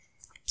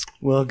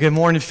Well, good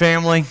morning,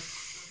 family.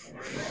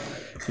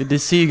 Good to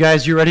see you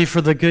guys. You ready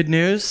for the good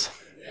news?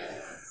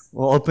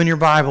 Well, open your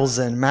Bibles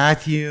in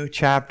Matthew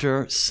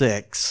chapter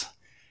 6.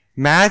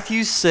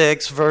 Matthew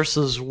 6,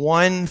 verses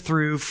 1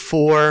 through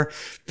 4,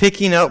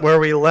 picking up where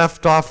we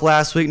left off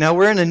last week. Now,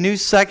 we're in a new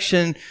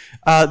section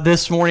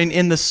this morning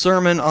in the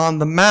Sermon on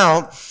the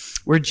Mount,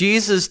 where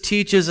Jesus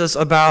teaches us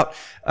about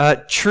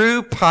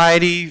true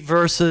piety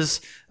versus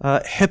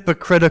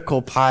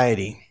hypocritical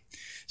piety.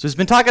 So he's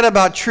been talking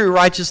about true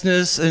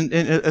righteousness and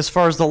as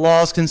far as the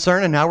law is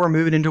concerned, and now we're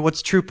moving into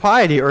what's true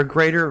piety or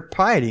greater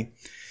piety.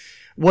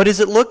 What does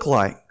it look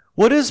like?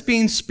 What does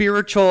being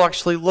spiritual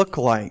actually look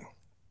like?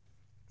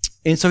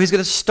 And so he's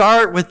going to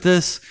start with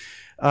this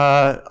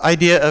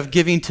idea of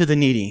giving to the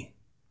needy,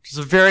 which is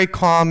a very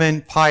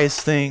common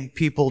pious thing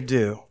people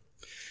do.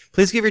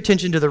 Please give your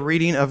attention to the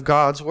reading of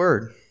God's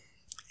Word.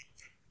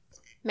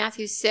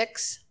 Matthew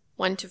 6,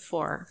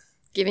 1-4,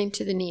 giving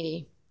to the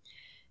needy.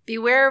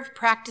 Beware of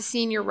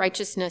practicing your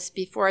righteousness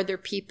before other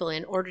people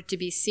in order to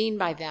be seen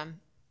by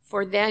them,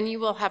 for then you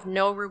will have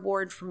no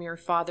reward from your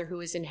Father who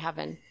is in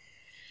heaven.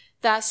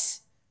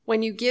 Thus,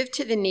 when you give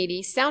to the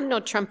needy, sound no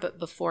trumpet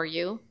before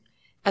you,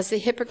 as the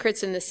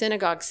hypocrites in the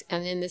synagogues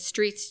and in the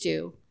streets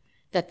do,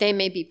 that they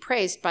may be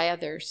praised by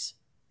others.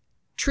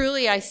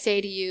 Truly I say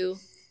to you,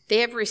 they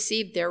have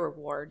received their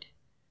reward.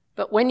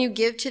 But when you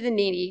give to the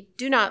needy,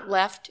 do not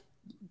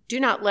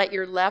let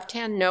your left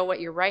hand know what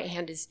your right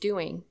hand is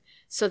doing,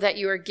 so that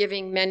your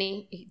giving may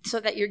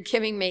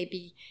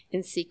be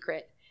in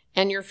secret,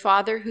 and your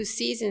Father who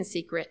sees in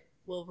secret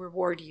will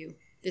reward you.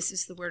 This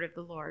is the word of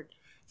the Lord.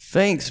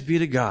 Thanks be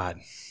to God.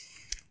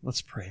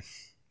 Let's pray.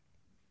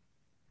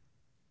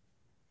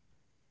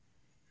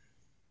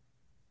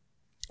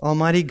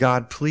 Almighty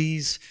God,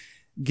 please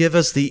give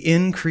us the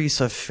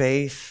increase of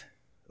faith,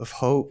 of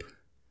hope,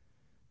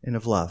 and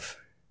of love.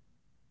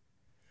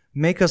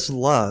 Make us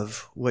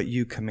love what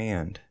you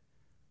command,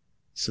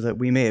 so that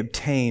we may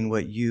obtain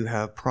what you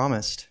have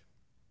promised.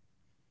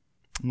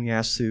 And we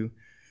ask through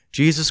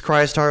Jesus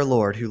Christ our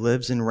Lord, who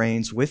lives and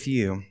reigns with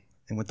you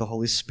and with the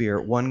Holy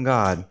Spirit, one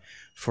God,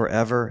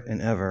 forever and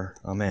ever.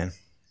 Amen.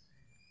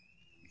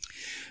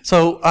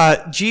 So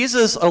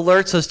Jesus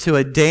alerts us to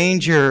a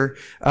danger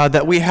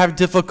that we have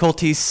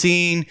difficulty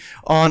seeing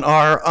on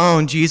our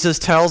own. Jesus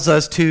tells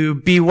us to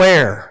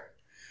beware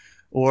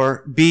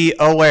or be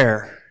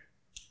aware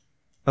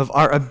of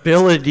our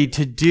ability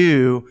to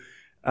do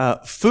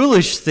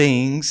foolish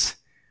things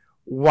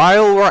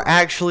while we're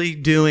actually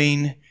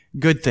doing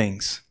good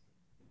things.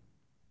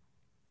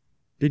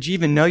 Did you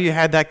even know you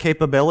had that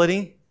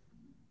capability?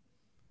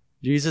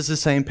 Jesus is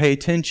saying, pay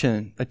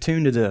attention,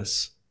 attune to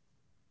this.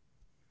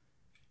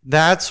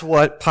 That's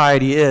what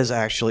piety is,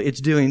 actually.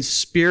 It's doing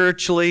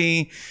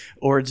spiritually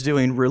or it's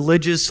doing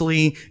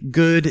religiously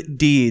good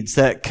deeds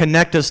that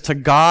connect us to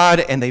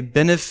God and they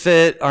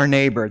benefit our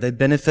neighbor. They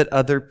benefit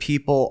other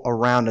people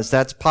around us.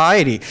 That's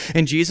piety.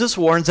 And Jesus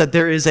warns that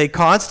there is a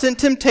constant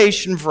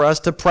temptation for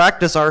us to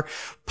practice our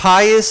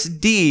pious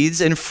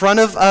deeds in front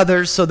of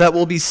others so that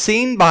we'll be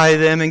seen by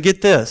them and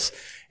get this,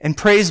 and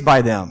praised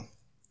by them.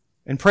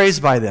 And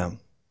praised by them.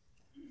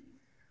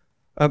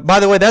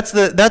 By the way,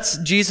 that's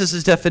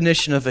Jesus'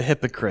 definition of a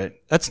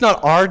hypocrite. That's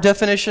not our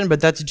definition,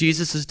 but that's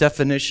Jesus'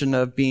 definition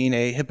of being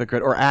a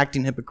hypocrite or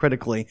acting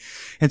hypocritically.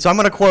 And so I'm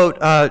going to quote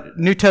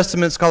New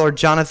Testament scholar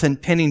Jonathan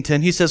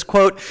Pennington. He says,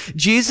 quote,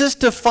 Jesus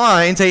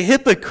defines a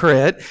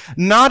hypocrite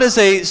not as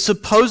a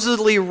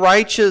supposedly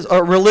righteous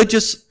or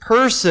religious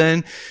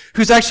person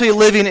who's actually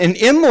living an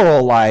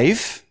immoral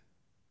life,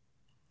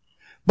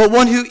 but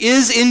one who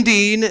is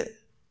indeed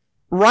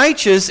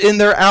righteous in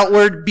their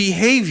outward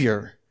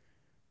behavior.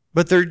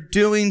 But they're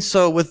doing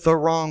so with the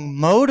wrong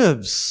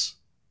motives,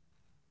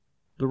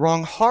 the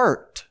wrong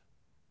heart.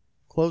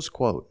 Close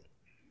quote.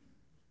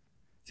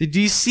 So do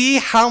you see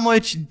how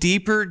much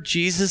deeper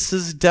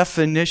Jesus'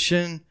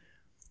 definition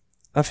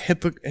of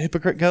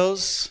hypocrite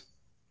goes?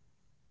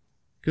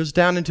 Goes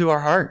down into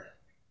our heart.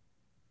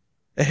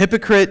 A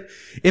hypocrite,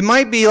 it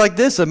might be like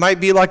this. It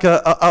might be like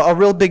a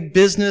real big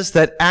business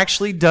that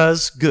actually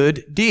does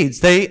good deeds.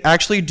 They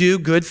actually do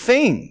good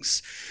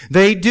things.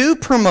 They do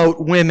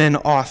promote women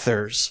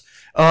authors,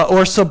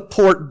 or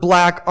support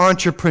black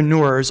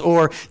entrepreneurs,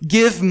 or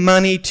give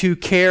money to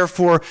care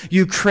for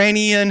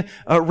Ukrainian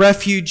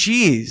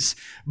refugees.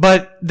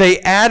 But they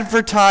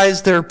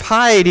advertise their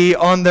piety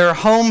on their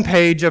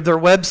homepage of their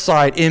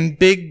website in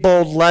big,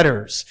 bold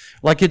letters,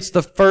 like it's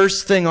the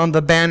first thing on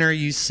the banner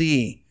you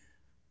see.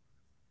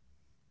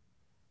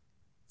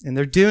 And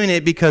they're doing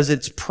it because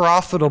it's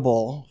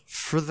profitable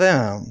for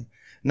them,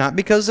 not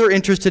because they're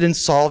interested in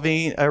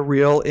solving a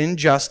real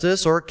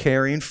injustice or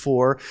caring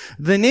for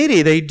the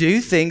needy. They do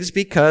things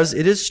because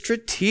it is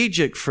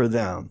strategic for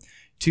them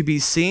to be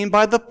seen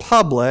by the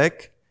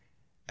public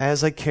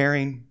as a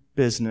caring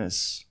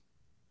business.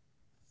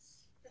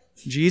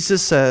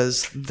 Jesus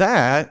says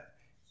that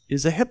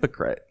is a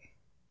hypocrite.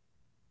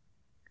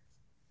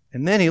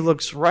 And then he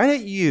looks right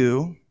at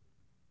you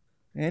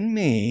and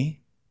me,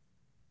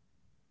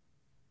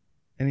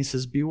 and he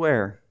says,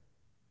 beware.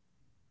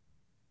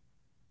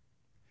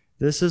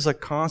 This is a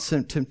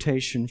constant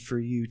temptation for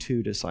you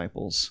too,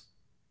 disciples.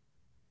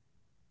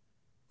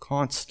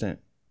 Constant.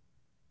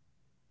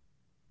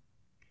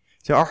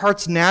 So our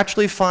hearts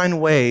naturally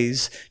find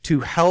ways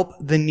to help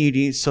the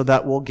needy so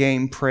that we'll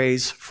gain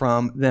praise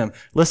from them.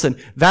 Listen,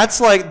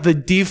 that's like the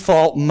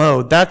default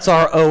mode. That's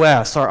our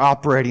OS, our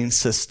operating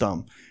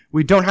system.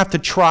 We don't have to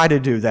try to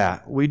do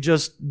that. We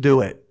just do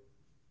it.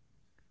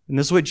 And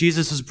this is what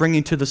Jesus is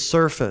bringing to the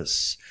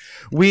surface.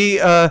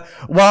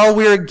 While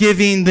we're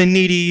giving the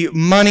needy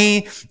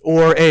money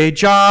or a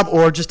job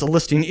or just a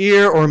listening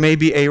ear or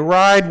maybe a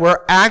ride,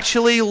 we're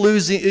actually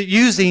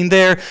using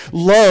their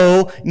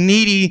low,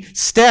 needy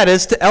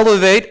status to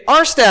elevate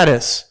our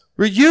status.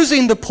 We're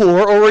using the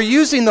poor, or we're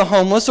using the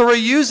homeless, or we're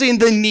using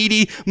the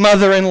needy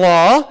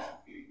mother-in-law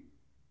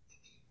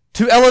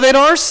to elevate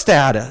our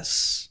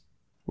status.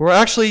 We're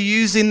actually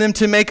using them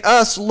to make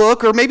us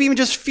look or maybe even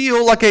just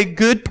feel like a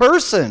good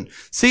person.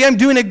 See, I'm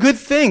doing a good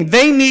thing.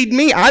 They need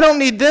me. I don't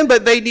need them,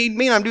 but they need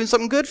me, and I'm doing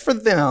something good for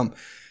them.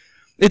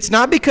 It's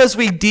not because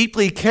we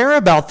deeply care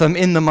about them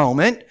in the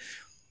moment.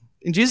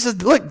 And Jesus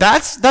says, look,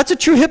 that's a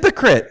true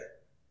hypocrite.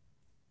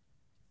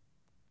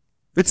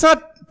 It's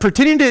not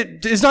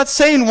it's not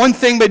saying one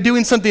thing but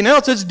doing something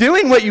else. It's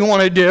doing what you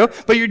want to do,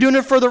 but you're doing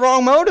it for the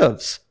wrong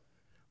motives.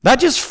 That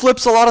just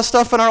flips a lot of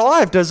stuff in our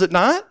life, does it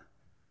not?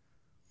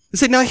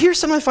 Now here's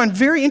something I find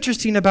very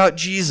interesting about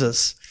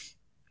Jesus.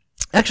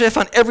 Actually, I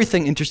find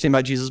everything interesting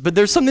about Jesus, but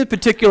there's something in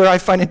particular I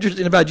find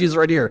interesting about Jesus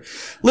right here.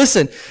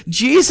 Listen,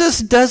 Jesus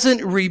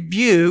doesn't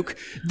rebuke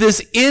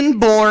this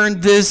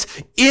inborn,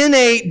 this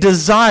innate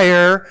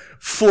desire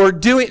for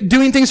doing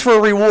things for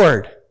a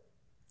reward.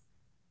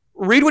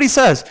 Read what he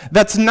says.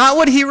 That's not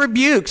what he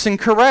rebukes and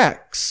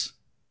corrects.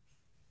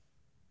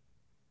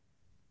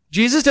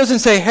 Jesus doesn't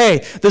say,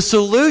 hey, the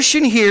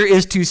solution here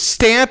is to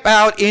stamp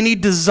out any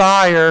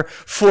desire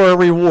for a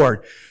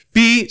reward.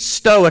 Be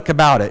stoic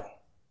about it.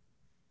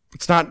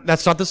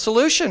 That's not the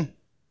solution.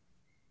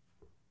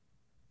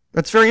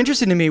 That's very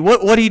interesting to me.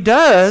 What he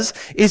does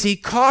is he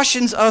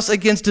cautions us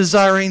against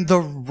desiring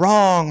the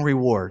wrong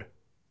reward.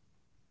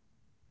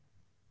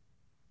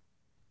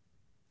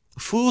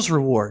 Fool's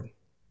reward.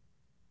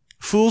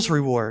 Fool's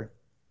reward.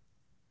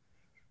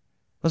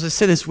 As I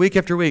say this week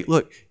after week,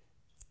 look,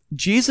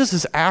 Jesus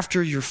is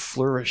after your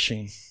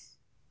flourishing.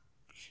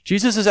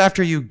 Jesus is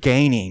after you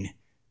gaining.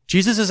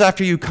 Jesus is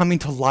after you coming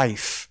to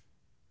life.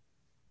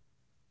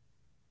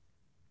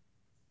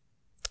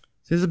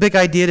 There's a big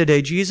idea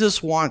today.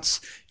 Jesus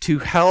wants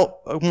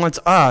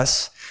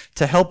us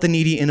to help the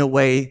needy in a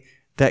way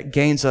that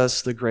gains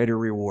us the greater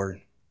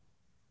reward.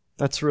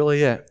 That's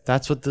really it.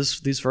 That's what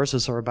these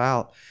verses are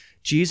about.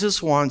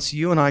 Jesus wants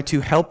you and I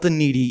to help the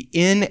needy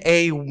in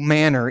a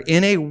manner,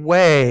 in a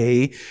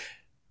way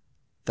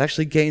that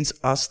actually gains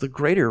us the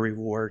greater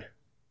reward.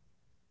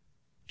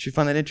 Did you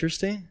find that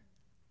interesting?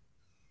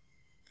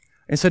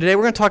 And so today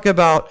we're going to talk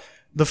about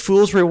the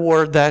fool's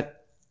reward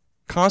that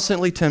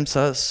constantly tempts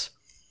us.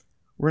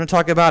 We're going to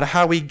talk about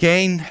how we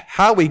gain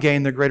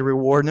the greater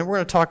reward, and then we're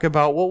going to talk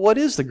about, well, what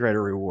is the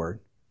greater reward?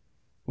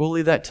 We'll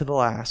leave that to the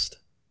last.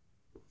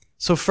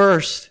 So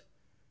first,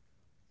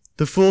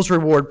 the fool's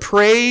reward.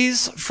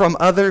 Praise from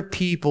other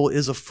people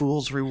is a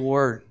fool's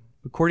reward.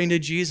 According to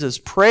Jesus,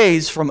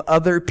 praise from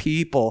other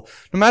people,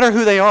 no matter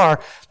who they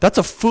are, that's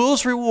a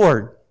fool's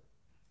reward.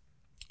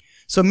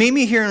 So meet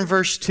me here in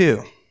verse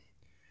 2.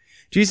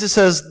 Jesus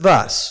says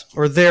thus,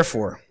 or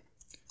therefore,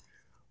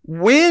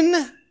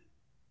 when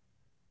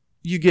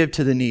you give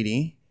to the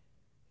needy,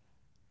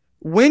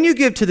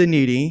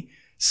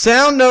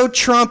 sound no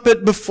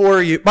trumpet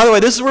before you. By the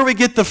way, this is where we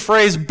get the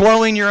phrase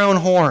blowing your own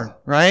horn,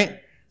 right?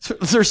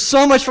 There's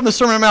so much from the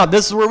Sermon on the Mount.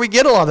 This is where we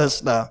get a lot of this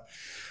stuff.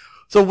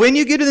 So when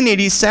you give to the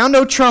needy, sound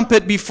no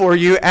trumpet before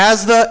you,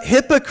 as the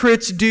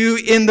hypocrites do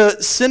in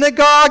the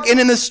synagogue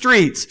and in the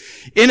streets,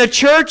 in a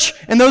church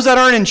and those that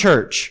aren't in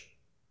church.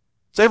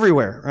 It's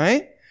everywhere,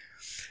 right?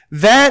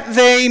 That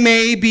they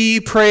may be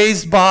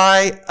praised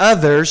by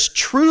others.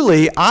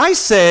 Truly, I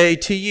say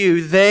to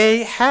you,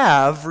 they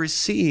have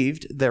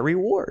received their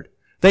reward.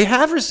 They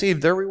have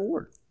received their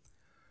reward.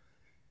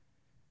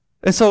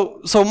 And so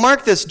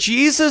mark this.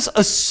 Jesus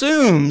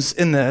assumes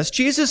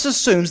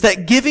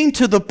that giving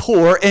to the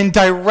poor and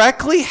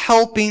directly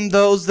helping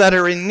those that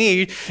are in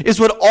need is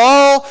what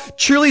all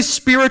truly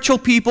spiritual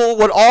people,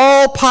 what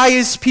all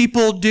pious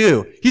people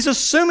do. He's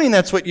assuming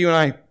that's what you and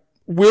I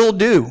will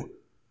do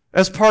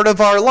as part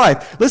of our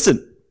life.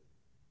 Listen,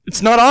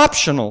 it's not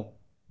optional.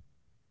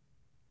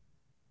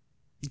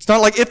 It's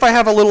not like if I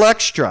have a little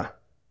extra.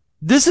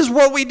 This is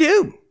what we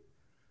do.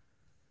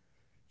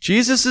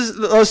 Jesus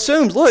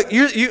assumes, look,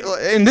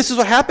 and this is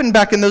what happened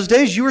back in those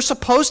days. You were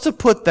supposed to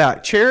put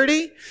that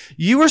charity.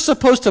 You were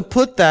supposed to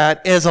put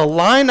that as a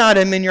line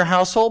item in your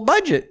household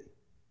budget.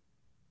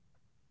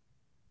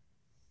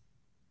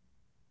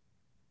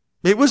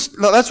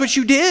 That's what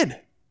you did.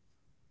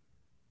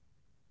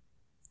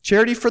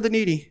 Charity for the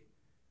needy.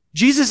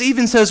 Jesus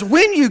even says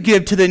when you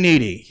give to the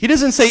needy. He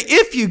doesn't say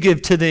if you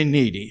give to the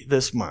needy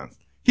this month.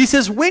 He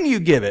says when you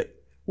give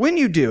it, when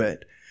you do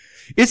it.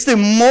 It's the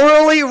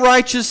morally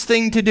righteous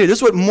thing to do. This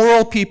is what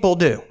moral people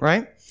do,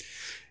 right?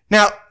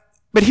 Now,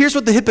 but here's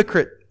what the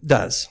hypocrite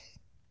does.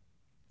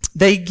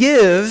 They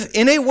give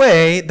in a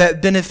way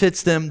that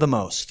benefits them the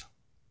most.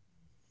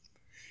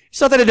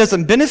 It's not that it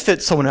doesn't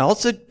benefit someone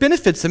else. It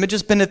benefits them. It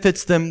just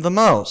benefits them the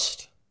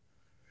most.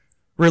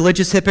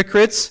 Religious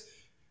hypocrites,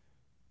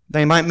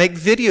 they might make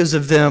videos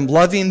of them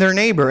loving their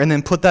neighbor and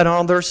then put that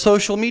on their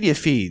social media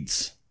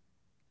feeds.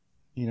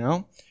 You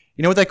know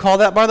what they call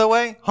that, by the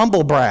way?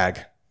 Humble brag.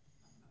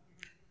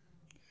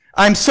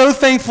 I'm so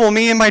thankful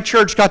me and my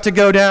church got to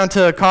go down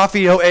to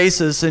Coffee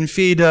Oasis and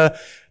feed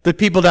the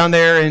people down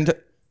there, and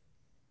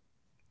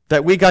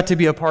that we got to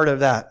be a part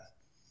of that.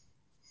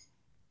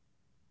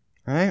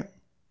 Right?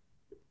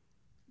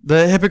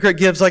 The hypocrite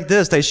gives like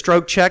this. They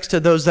stroke checks to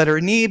those that are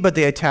in need, but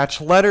they attach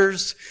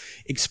letters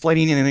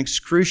explaining in an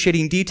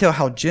excruciating detail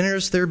how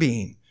generous they're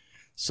being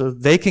so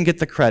they can get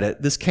the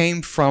credit. This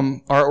came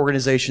from our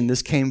organization.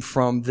 This came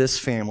from this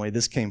family.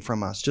 This came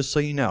from us, just so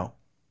you know.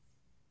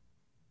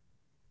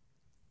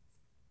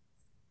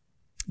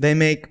 They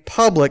make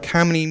public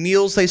how many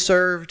meals they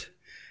served,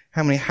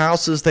 how many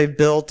houses they've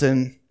built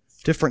in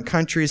different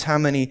countries, how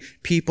many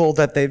people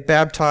that they've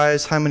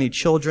baptized, how many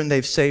children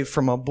they've saved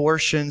from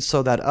abortion,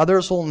 so that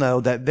others will know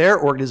that their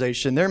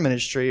organization, their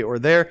ministry, or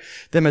them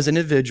as an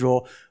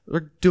individual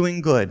are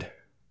doing good.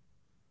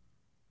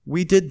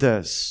 We did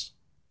this,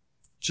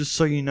 just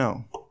so you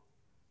know.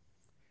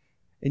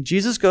 And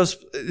Jesus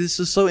goes, this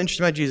is so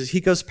interesting about Jesus,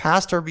 he goes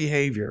past our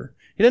behavior.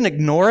 He doesn't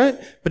ignore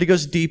it, but he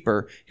goes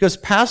deeper. He goes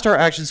past our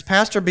actions,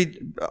 past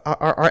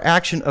our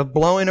action of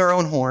blowing our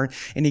own horn,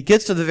 and he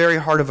gets to the very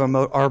heart of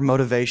our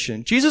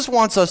motivation. Jesus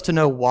wants us to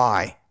know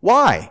why.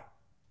 Why?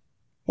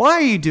 Why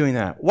are you doing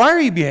that? Why are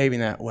you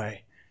behaving that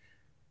way?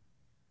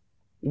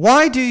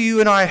 Why do you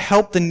and I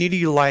help the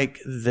needy like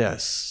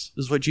this?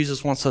 Is what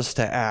Jesus wants us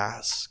to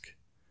ask.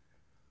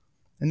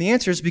 And the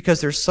answer is because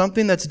there's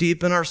something that's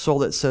deep in our soul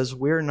that says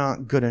we're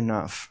not good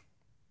enough.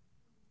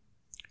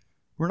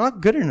 We're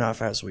not good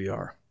enough as we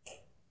are.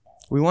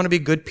 We want to be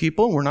good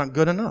people. We're not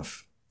good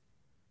enough.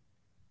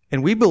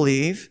 And we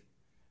believe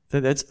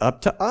that it's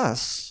up to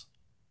us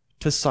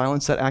to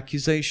silence that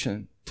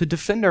accusation, to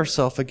defend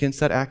ourselves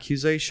against that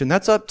accusation.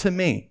 That's up to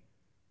me.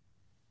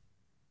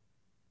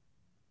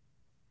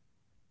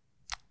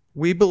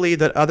 We believe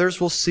that others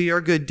will see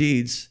our good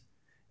deeds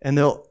and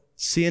they'll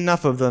see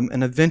enough of them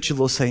and eventually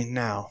they'll say,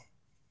 now,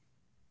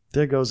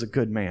 there goes a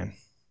good man.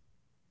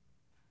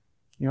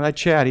 You know that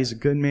Chad, he's a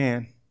good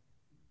man.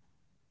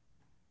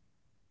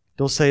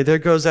 They'll say, there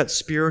goes that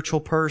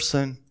spiritual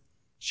person.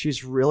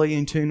 She's really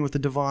in tune with the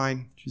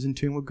divine. She's in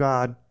tune with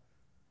God.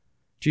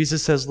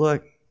 Jesus says,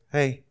 look,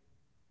 hey,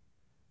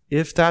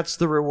 if that's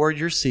the reward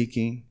you're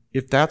seeking,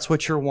 if that's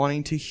what you're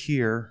wanting to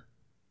hear,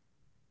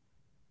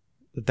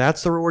 if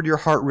that's the reward your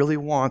heart really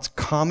wants,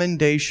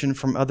 commendation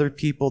from other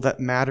people that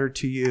matter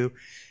to you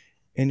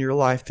in your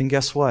life, then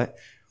guess what?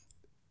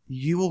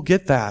 You will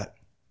get that.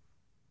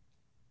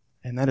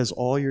 And that is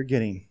all you're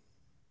getting.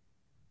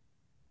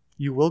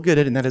 You will get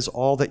it, and that is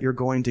all that you're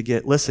going to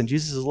get. Listen,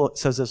 Jesus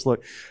says this,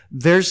 look,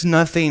 there's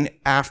nothing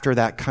after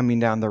that coming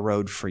down the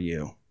road for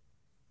you.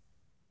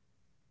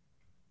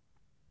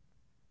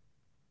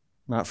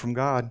 Not from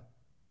God.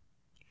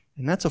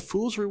 And that's a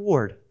fool's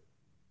reward.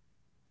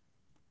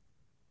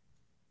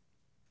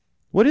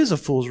 What is a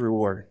fool's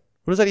reward?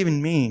 What does that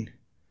even mean?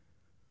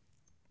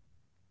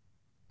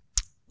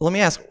 Let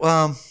me ask,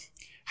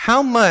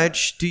 how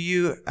much do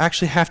you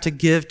actually have to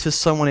give to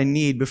someone in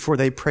need before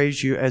they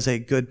praise you as a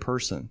good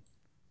person?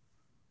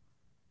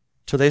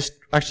 So they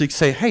actually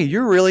say, hey,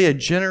 you're really a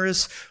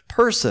generous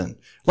person.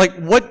 Like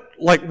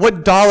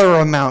what dollar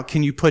amount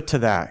can you put to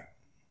that?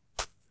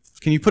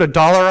 Can you put a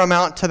dollar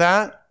amount to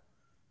that?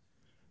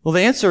 Well,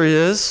 the answer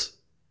is,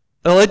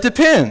 well, it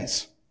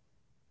depends.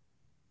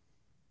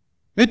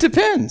 It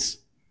depends.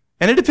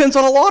 And it depends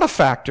on a lot of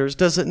factors,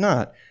 does it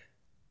not?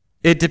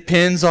 It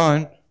depends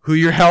on who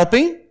you're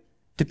helping.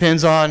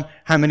 Depends on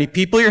how many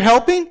people you're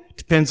helping.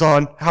 Depends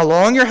on how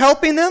long you're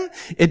helping them.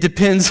 It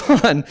depends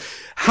on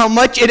how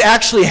much it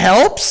actually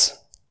helps.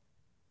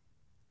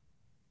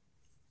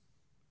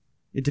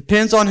 It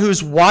depends on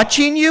who's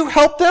watching you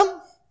help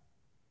them,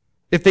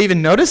 if they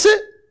even notice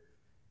it.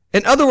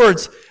 In other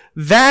words,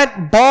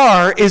 that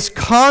bar is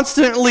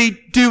constantly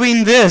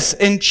doing this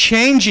and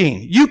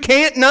changing. You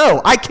can't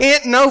know. I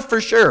can't know for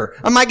sure.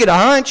 I might get a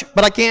hunch,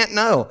 but I can't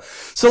know.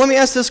 So let me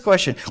ask this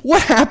question.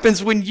 What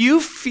happens when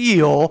you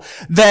feel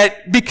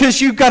that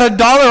because you've got a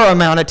dollar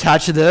amount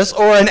attached to this,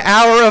 or an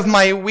hour of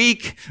my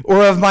week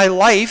or of my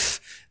life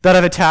that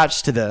I've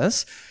attached to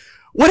this?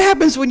 What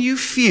happens when you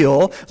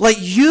feel like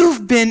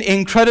you've been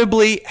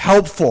incredibly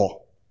helpful?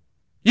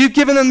 You've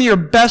given them your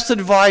best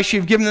advice.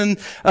 You've given them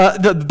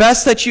the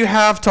best that you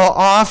have to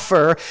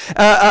offer.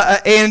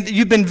 And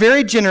you've been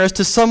very generous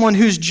to someone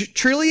who's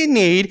truly in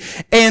need.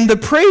 And the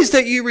praise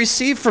that you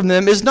receive from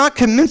them is not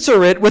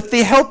commensurate with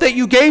the help that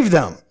you gave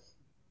them.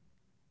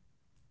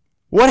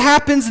 What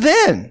happens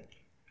then?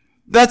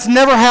 That's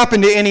never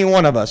happened to any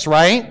one of us,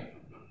 right?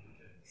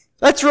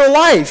 That's real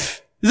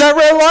life. Is that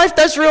real life?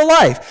 That's real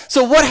life.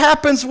 So what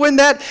happens when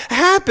that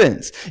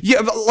happens?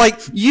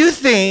 You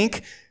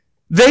think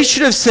they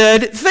should have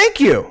said thank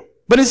you.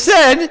 But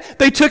instead,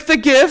 they took the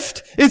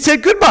gift and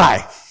said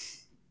goodbye.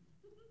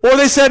 Or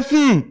they said,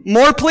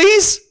 more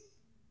please?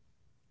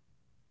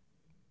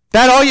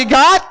 That all you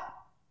got?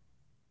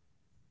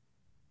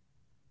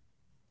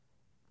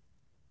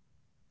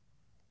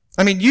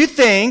 I mean, you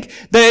think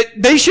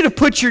that they should have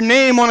put your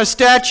name on a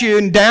statue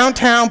in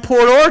downtown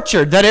Port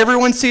Orchard that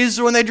everyone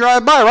sees when they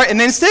drive by, right? And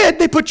instead,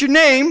 they put your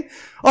name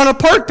on a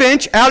park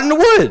bench out in the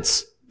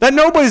woods that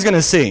nobody's going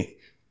to see.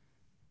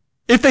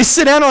 If they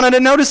sit down on it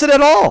and notice it at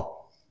all.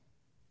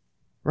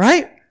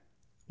 Right?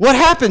 What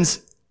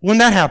happens when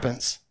that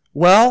happens?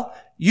 Well,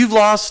 you've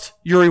lost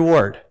your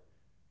reward.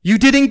 You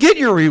didn't get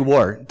your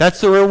reward.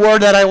 That's the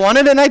reward that I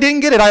wanted, and I didn't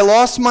get it. I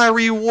lost my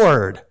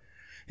reward.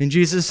 And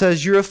Jesus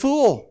says, you're a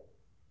fool.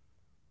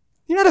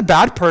 You're not a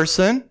bad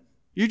person.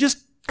 You're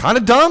just kind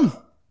of dumb.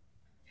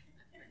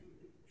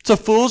 It's a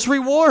fool's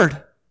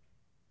reward.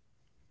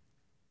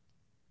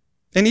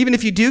 And even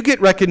if you do get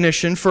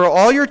recognition for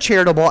all your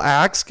charitable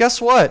acts,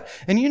 guess what?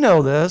 And you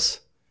know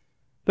this.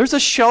 There's a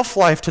shelf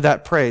life to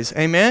that praise.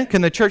 Amen?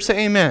 Can the church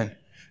say amen?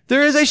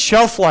 There is a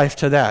shelf life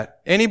to that.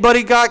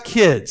 Anybody got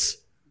kids?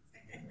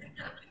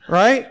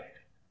 Right?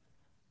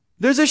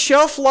 There's a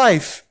shelf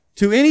life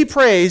to any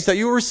praise that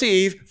you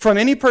receive from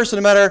any person,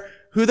 no matter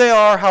who they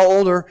are, how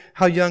old or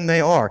how young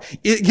they are.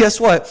 Guess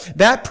what?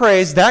 That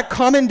praise, that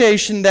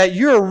commendation that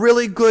you're a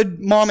really good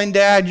mom and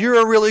dad, you're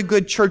a really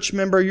good church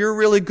member, you're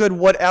really good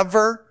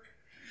whatever,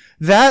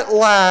 that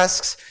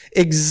lasts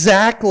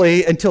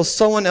exactly until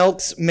someone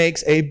else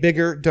makes a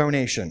bigger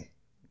donation.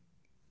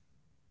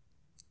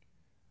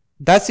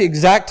 That's the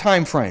exact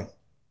time frame.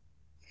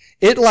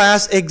 It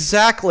lasts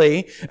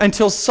exactly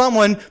until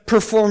someone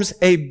performs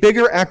a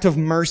bigger act of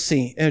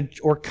mercy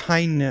or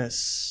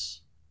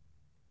kindness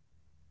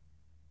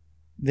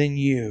than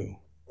you.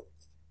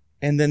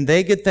 And then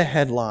they get the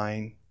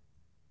headline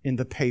in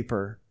the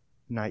paper,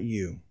 not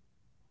you.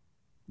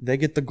 They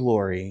get the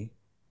glory,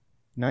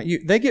 not you.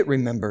 They get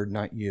remembered,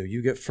 not you.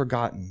 You get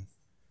forgotten.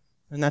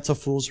 And that's a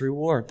fool's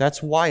reward.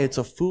 That's why it's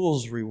a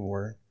fool's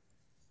reward.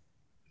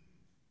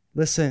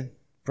 Listen,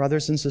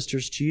 brothers and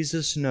sisters,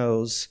 Jesus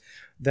knows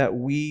that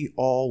we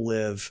all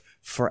live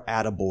for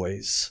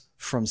attaboys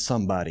from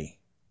somebody.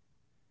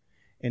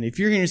 And if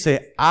you're going to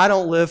say, I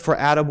don't live for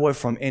attaboy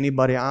from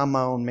anybody, I'm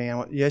my own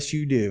man. Yes,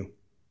 you do.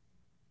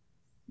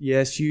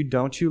 Yes, you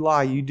don't you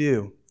lie, you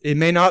do. It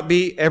may not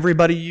be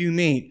everybody you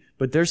meet,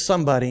 but there's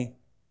somebody.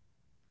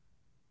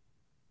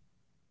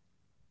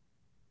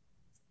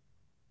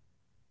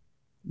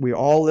 We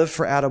all live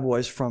for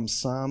attaboys from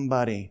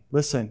somebody.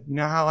 Listen, you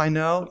know how I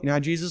know? You know how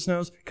Jesus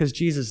knows? Because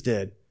Jesus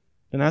did.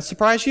 Didn't that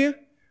surprise you?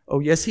 Oh,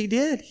 yes, he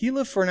did. He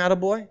lived for an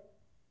attaboy.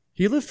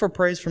 He lived for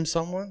praise from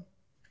someone.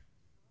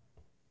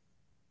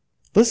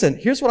 Listen,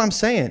 here's what I'm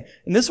saying.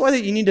 And this is why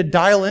that you need to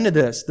dial into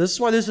this. This is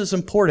why this is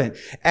important.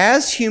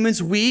 As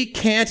humans, we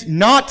can't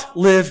not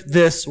live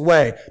this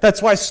way.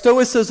 That's why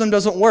Stoicism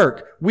doesn't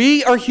work.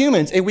 We are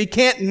humans, and we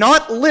can't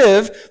not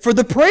live for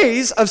the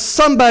praise of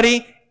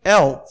somebody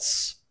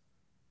else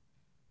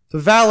to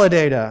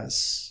validate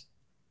us.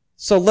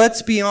 So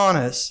let's be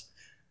honest.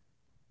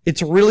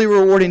 It's really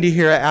rewarding to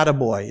hear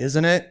attaboy,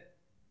 isn't it?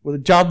 With a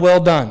job well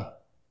done.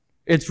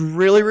 It's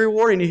really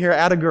rewarding to hear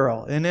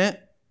attagirl, isn't it?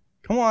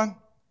 Come on.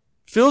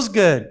 Feels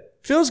good.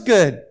 Feels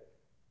good.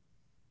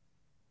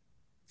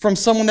 From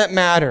someone that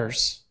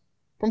matters.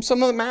 From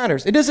someone that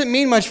matters. It doesn't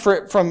mean much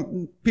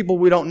from people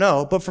we don't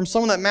know, but from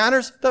someone that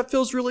matters, that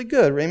feels really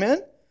good.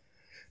 Amen?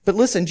 But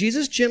listen,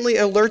 Jesus gently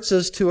alerts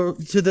us to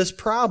this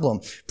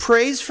problem.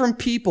 Praise from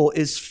people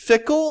is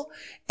fickle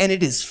and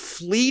it is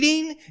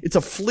fleeting. It's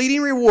a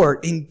fleeting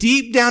reward. And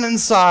deep down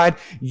inside,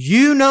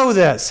 you know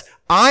this.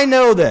 I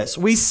know this.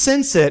 We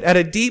sense it at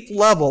a deep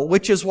level,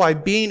 which is why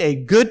being a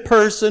good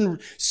person,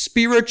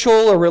 spiritual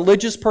or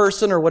religious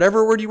person, or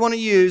whatever word you want to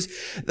use,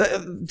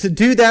 to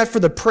do that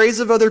for the praise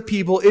of other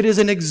people, it is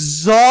an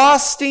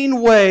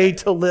exhausting way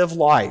to live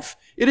life.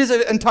 It is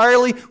an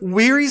entirely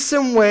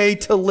wearisome way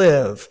to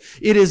live.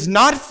 It is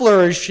not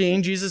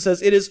flourishing. Jesus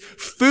says it is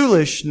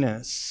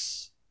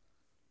foolishness.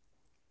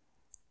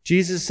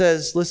 Jesus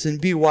says, listen,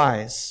 be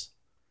wise.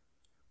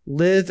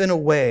 Live in a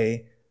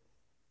way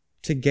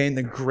to gain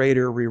the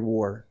greater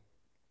reward.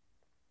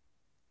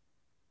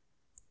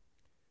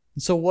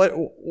 And so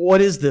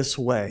what is this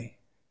way?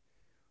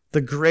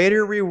 The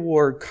greater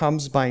reward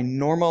comes by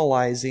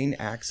normalizing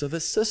acts of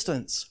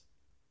assistance.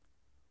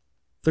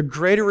 The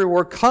greater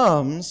reward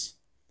comes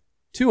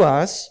to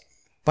us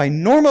by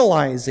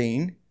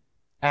normalizing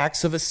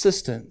acts of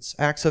assistance,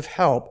 acts of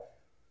help.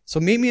 So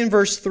meet me in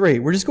verse 3.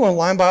 We're just going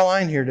line by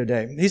line here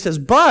today. He says,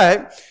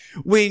 but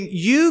when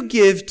you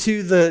give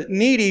to the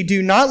needy,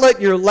 do not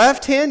let your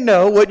left hand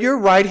know what your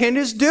right hand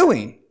is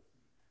doing.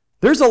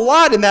 There's a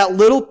lot in that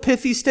little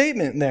pithy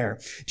statement there.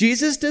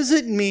 Jesus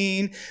doesn't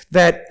mean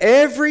that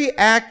every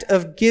act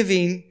of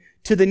giving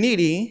to the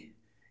needy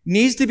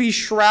needs to be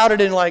shrouded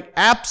in like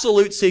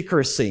absolute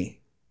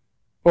secrecy,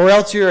 or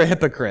else you're a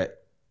hypocrite.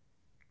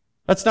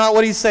 That's not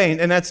what he's saying,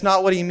 and that's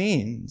not what he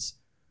means.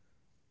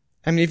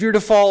 I mean, if you're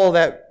to follow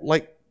that,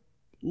 like,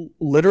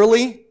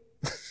 literally,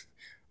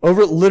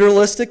 over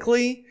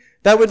literalistically,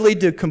 that would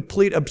lead to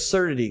complete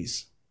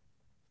absurdities.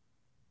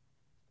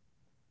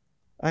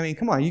 I mean,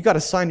 come on, you got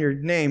to sign your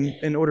name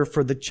in order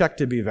for the check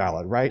to be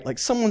valid, right? Like,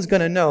 someone's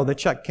going to know the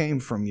check came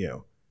from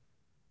you,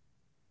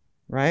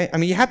 right? I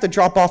mean, you have to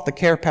drop off the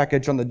care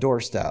package on the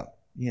doorstep,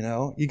 you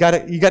know?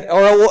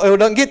 Or it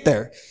doesn't get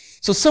there.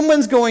 So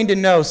someone's going to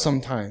know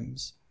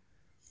sometimes.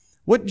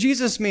 What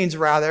Jesus means,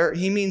 rather,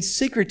 he means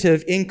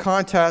secretive in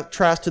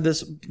contrast to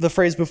the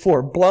phrase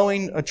before,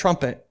 blowing a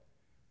trumpet,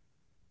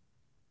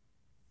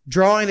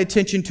 drawing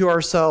attention to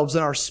ourselves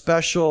and our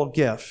special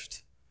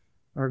gift.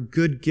 Our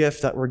good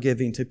gift that we're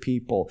giving to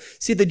people.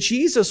 See, the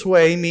Jesus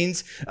way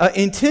means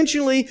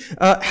intentionally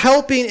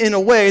helping in a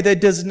way that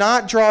does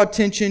not draw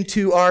attention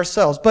to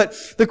ourselves. But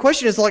the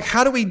question is, like,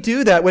 how do we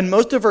do that when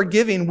most of our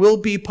giving will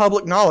be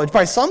public knowledge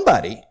by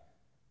somebody?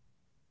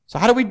 So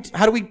how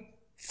do we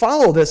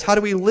follow this? How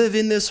do we live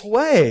in this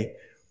way?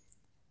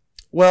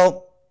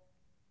 Well,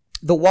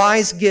 the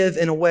wise give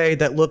in a way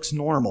that looks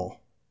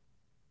normal,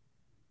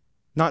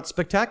 not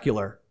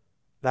spectacular.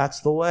 That's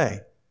the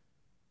way.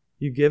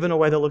 You give in a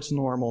way that looks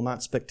normal,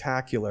 not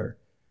spectacular.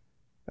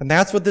 And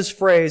that's what this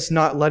phrase,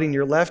 not letting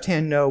your left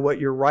hand know what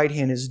your right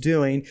hand is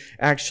doing,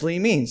 actually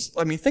means.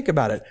 I mean, think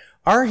about it.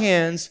 Our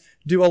hands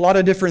do a lot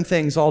of different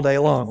things all day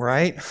long,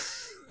 right?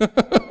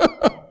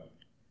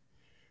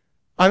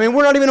 I mean,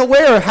 we're not even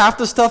aware of half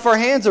the stuff our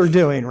hands are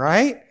doing,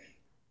 right?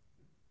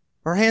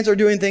 Our hands are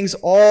doing things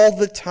all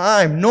the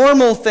time.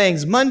 Normal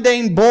things,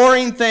 mundane,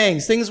 boring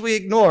things we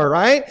ignore,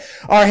 right?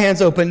 Our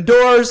hands open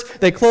doors,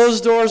 they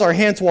close doors, our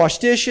hands wash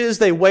dishes,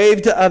 they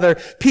wave to other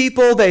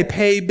people, they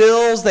pay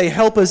bills, they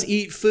help us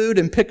eat food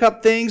and pick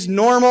up things.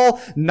 Normal,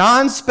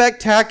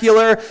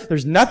 non-spectacular,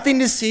 there's nothing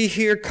to see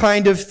here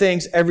kind of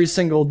things every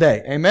single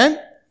day. Amen?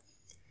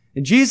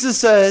 And Jesus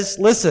says,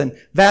 listen,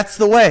 that's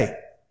the way.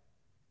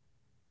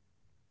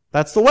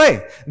 That's the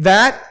way.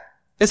 That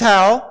is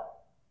how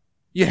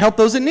you help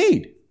those in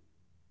need.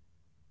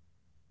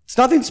 It's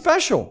nothing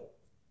special.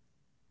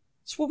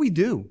 It's what we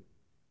do.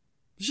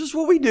 It's just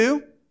what we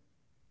do.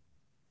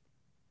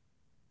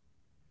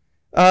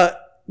 The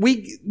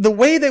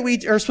way that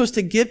we are supposed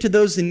to give to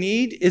those in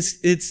need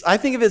I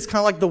think of it as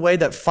kind of like the way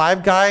that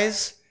Five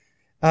Guys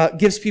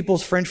gives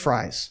people's French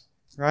fries.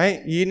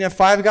 Right? You eating at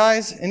Five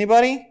Guys?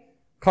 Anybody?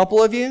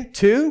 Couple of you?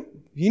 Two?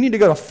 You need to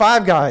go to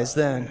Five Guys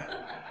then.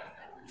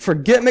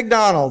 Forget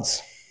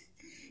McDonald's.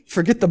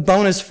 Forget the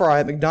bonus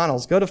fry at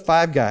McDonald's. Go to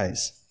Five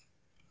Guys.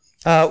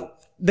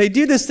 They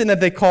do this thing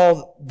that they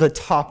call the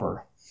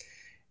topper.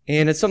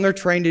 And it's something they're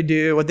trained to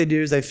do. What they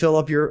do is they fill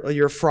up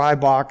your fry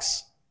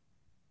box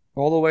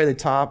all the way to the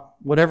top.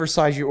 Whatever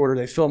size you order,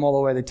 they fill them all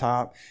the way to the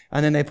top.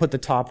 And then they put the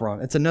topper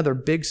on. It's another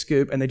big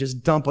scoop, and they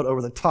just dump it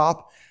over the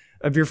top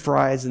of your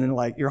fries. And then,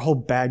 like, your whole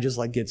bag just,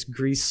 like, gets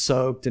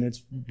grease-soaked, and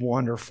it's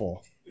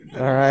wonderful.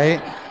 All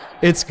right?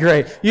 It's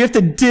great. You have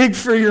to dig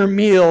for your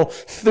meal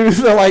through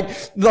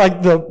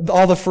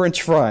all the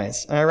French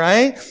fries. All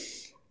right?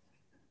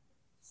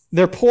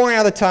 They're pouring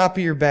out the top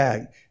of your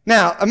bag.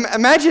 Now,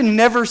 imagine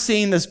never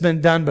seeing this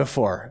been done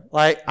before.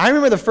 Like, I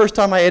remember the first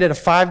time I ate at a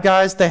Five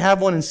Guys. They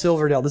have one in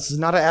Silverdale. This is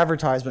not an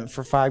advertisement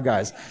for Five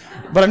Guys.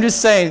 But I'm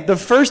just saying, the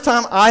first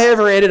time I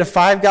ever ate at a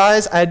Five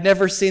Guys, I had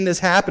never seen this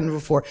happen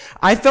before.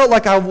 I felt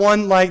like I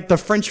won, like, the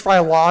French fry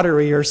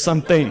lottery or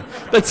something.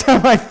 That's how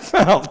I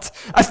felt.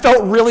 I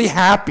felt really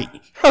happy.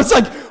 I was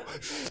like,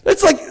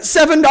 that's like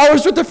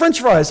 $7 worth of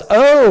French fries.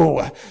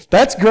 Oh,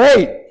 that's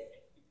great.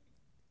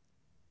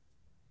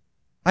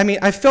 I mean,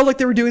 I felt like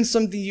they were doing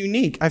something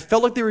unique. I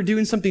felt like they were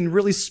doing something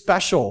really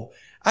special.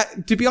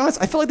 To be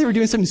honest, I felt like they were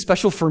doing something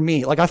special for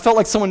me. Like, I felt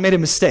like someone made a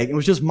mistake. It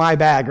was just my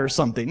bag or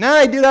something. Now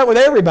I do that with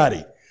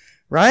everybody,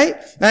 right?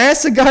 And I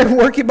asked the guy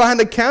working behind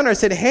the counter, I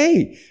said,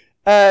 hey,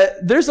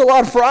 there's a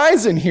lot of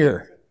fries in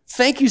here.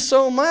 Thank you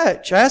so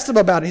much. I asked him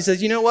about it. He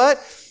says, you know what?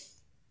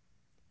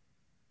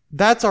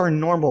 That's our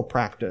normal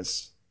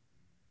practice.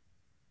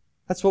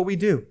 That's what we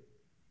do.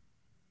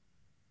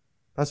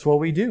 That's what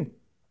we do.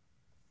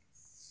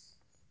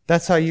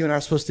 That's how you and I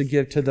are supposed to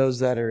give to those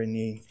that are in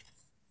need.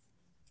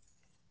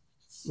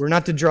 We're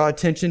not to draw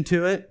attention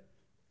to it.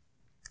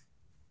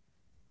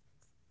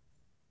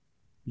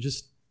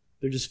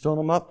 They're just filling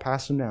them up,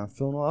 passing them down.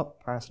 Filling them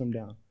up, passing them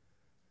down.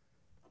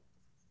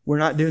 We're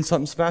not doing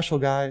something special,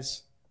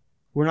 guys.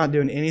 We're not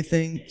doing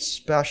anything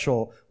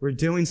special. We're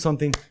doing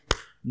something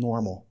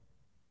normal.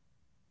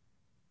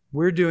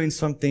 We're doing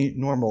something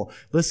normal.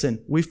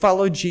 Listen, we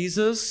follow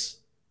Jesus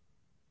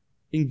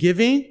in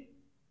giving.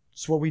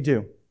 It's what we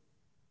do.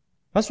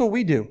 That's what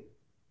we do.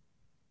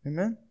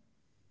 Amen?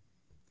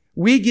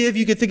 We give,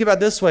 you can think about it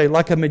this way,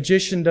 like a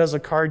magician does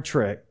a card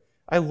trick.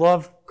 I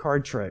love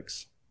card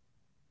tricks.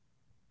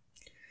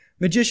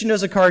 Magician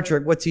does a card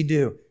trick. What's he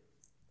do?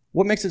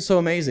 What makes it so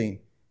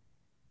amazing?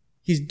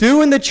 He's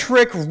doing the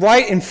trick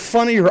right in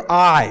front of your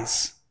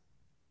eyes.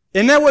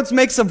 Isn't that what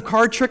makes a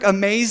card trick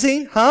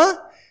amazing? Huh?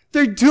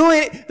 They're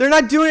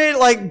not doing it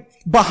like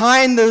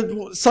behind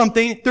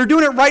something. They're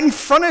doing it right in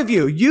front of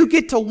you. You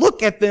get to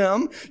look at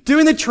them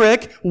doing the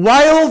trick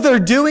while they're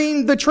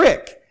doing the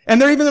trick.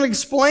 And they're even going to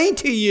explain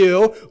to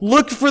you,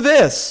 look for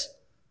this.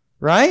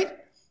 Right?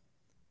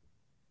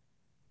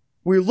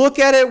 We look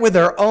at it with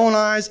our own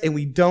eyes and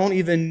we don't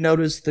even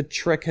notice the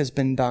trick has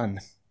been done.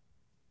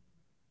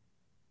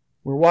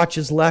 We watch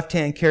his left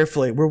hand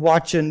carefully. We're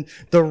watching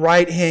the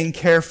right hand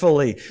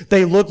carefully.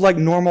 They look like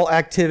normal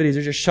activities.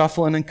 They're just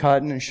shuffling and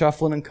cutting and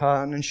shuffling and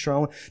cutting and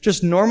showing.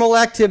 Just normal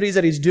activities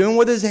that he's doing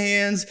with his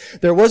hands.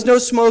 There was no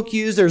smoke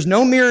used. There's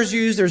no mirrors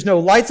used. There's no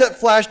lights that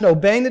flash. No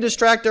bang to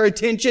distract our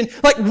attention.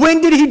 Like,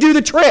 when did he do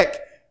the trick?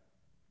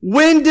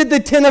 When did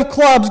the 10 of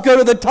clubs go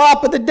to the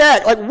top of the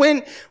deck? Like,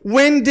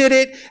 when did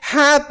it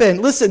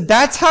happen? Listen,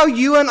 that's how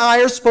you and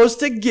I are supposed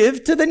to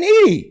give to the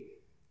needy.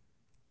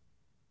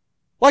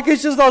 Like,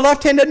 it's just our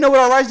left hand doesn't know what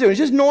our right's doing. It's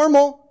just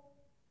normal.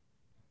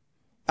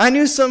 I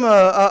knew some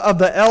of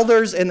the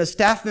elders and the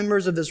staff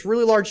members of this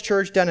really large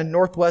church down in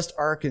northwest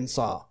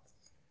Arkansas.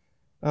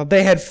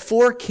 They had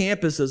 4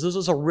 campuses. This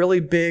was a really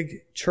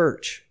big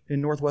church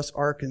in northwest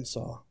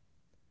Arkansas.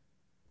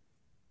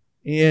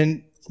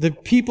 And the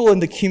people in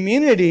the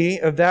community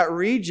of that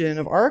region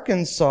of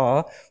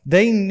Arkansas,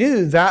 they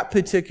knew that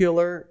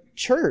particular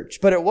church.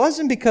 But it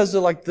wasn't because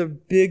of like the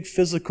big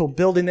physical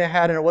building they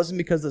had, and it wasn't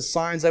because of the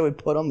signs they would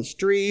put on the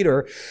street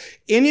or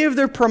any of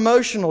their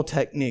promotional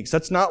techniques.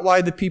 That's not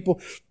why the people,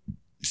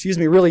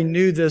 really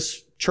knew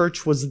this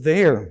church was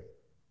there.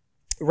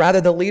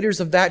 Rather, the leaders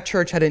of that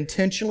church had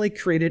intentionally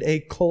created a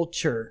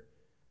culture.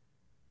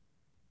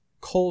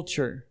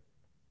 Culture.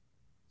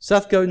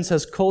 Seth Godin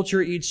says,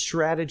 culture eats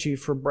strategy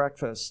for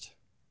breakfast.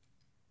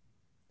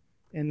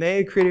 And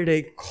they created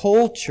a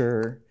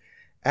culture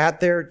at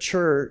their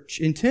church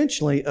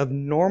intentionally of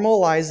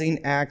normalizing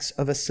acts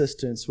of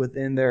assistance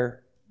within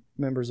their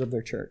members of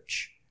their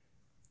church.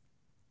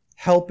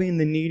 Helping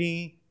the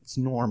needy is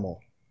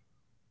normal.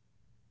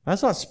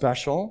 That's not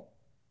special.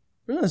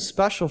 There's nothing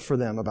special for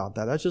them about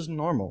that. That's just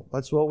normal.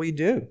 That's what we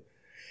do.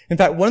 In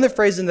fact, one of the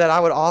phrases that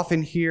I would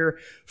often hear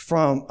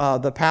from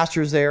the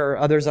pastors there or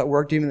others that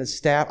worked, even the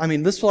staff,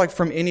 this was like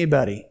from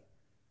anybody.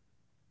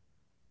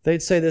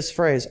 They'd say this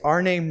phrase,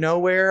 our name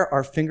nowhere,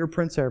 our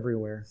fingerprints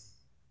everywhere.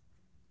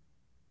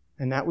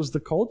 And that was the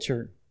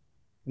culture.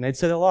 And they'd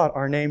say that a lot,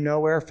 our name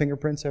nowhere,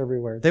 fingerprints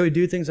everywhere. They would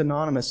do things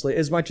anonymously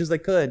as much as they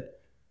could.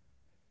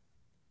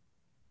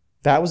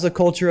 That was the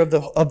culture of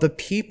the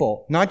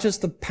people, not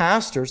just the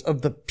pastors,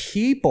 of the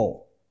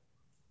people.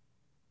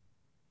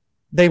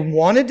 They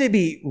wanted to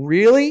be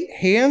really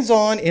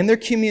hands-on in their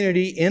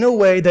community in a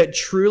way that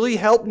truly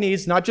helped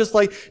needs, not just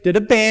like did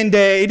a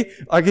Band-Aid,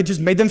 like it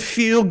just made them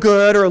feel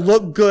good or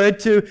look good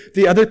to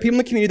the other people in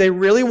the community. They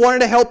really wanted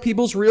to help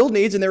people's real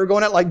needs, and they were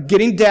going out like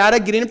getting data,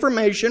 getting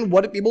information,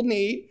 what do people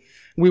need?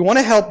 We want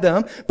to help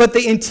them, but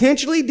they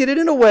intentionally did it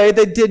in a way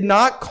that did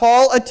not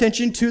call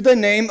attention to the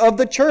name of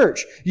the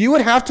church. You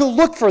would have to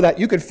look for that.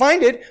 You could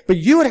find it, but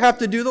you would have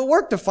to do the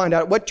work to find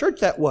out what church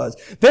that was.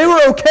 They were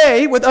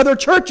okay with other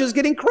churches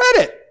getting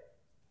credit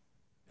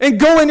and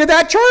going to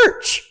that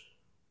church.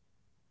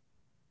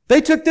 They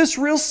took this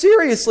real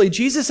seriously.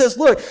 Jesus says,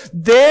 look,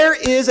 there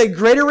is a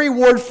greater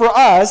reward for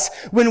us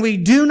when we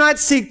do not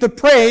seek the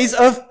praise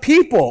of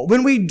people.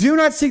 When we do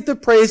not seek the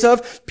praise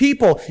of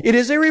people. It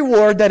is a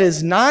reward that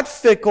is not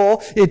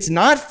fickle, it's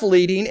not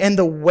fleeting, and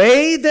the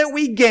way that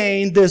we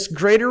gain this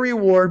greater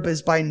reward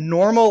is by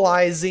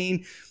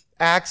normalizing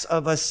acts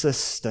of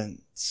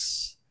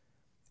assistance.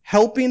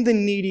 Helping the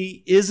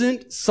needy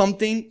isn't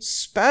something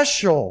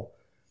special.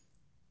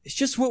 It's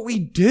just what we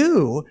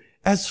do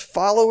as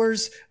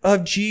followers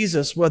of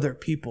Jesus, whether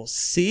people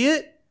see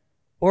it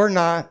or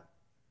not,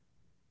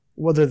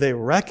 whether they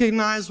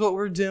recognize what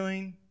we're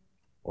doing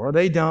or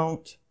they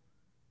don't.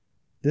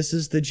 This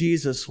is the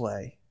Jesus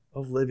way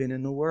of living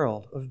in the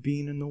world, of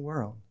being in the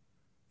world.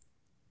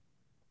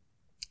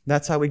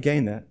 That's how we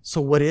gain that.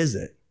 So what is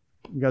it?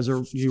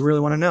 You really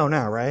want to know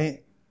now,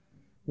 right?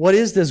 What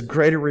is this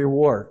greater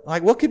reward?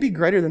 Like, what could be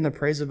greater than the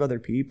praise of other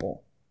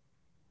people?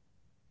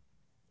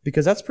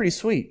 Because that's pretty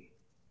sweet.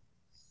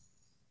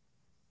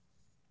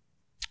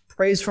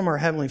 Praise from our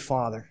Heavenly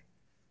Father.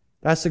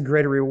 That's a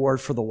greater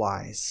reward for the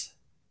wise.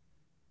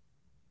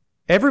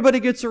 Everybody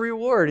gets a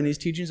reward in these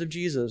teachings of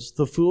Jesus.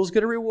 The fools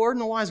get a reward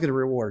and the wise get a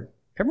reward.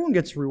 Everyone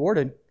gets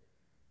rewarded.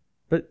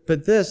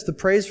 But this, the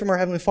praise from our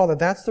Heavenly Father,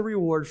 that's the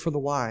reward for the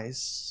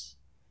wise.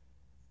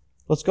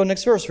 Let's go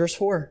next verse, verse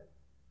 4.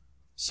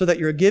 So that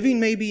your giving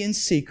may be in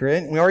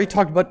secret. We already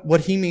talked about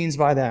what he means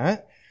by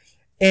that.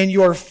 And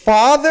your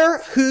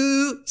Father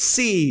who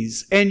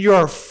sees. And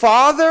your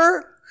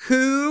Father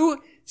who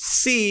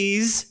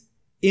sees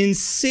in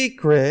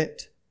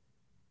secret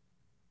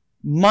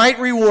might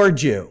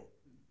reward you.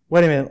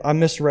 Wait a minute, I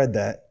misread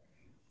that.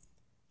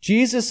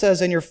 Jesus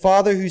says, and your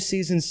Father who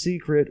sees in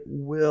secret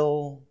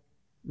will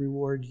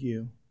reward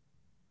you.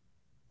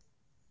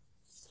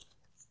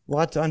 A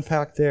lot to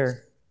unpack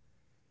there.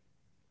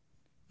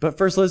 But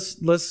first,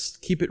 let's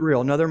keep it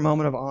real. Another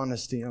moment of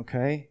honesty,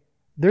 okay?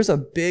 There's a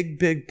big,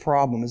 big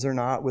problem, is there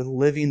not, with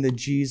living the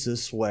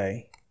Jesus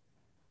way.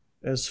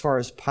 as far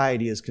as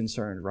piety is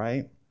concerned,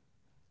 right?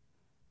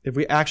 If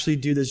we actually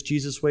do this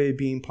Jesus way of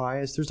being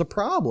pious, there's a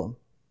problem.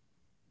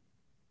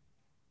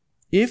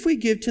 If we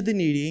give to the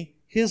needy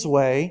His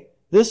way,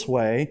 this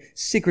way,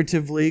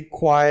 secretively,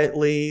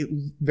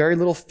 quietly, very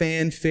little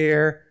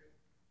fanfare,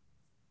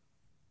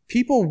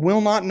 people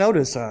will not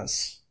notice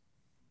us.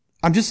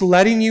 I'm just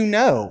letting you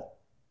know.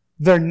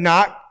 They're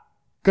not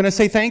going to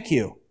say thank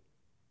you.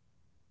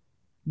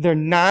 They're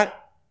not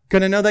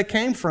going to know that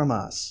came from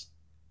us.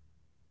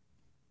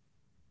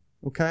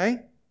 Okay?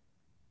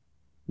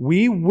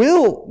 We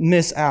will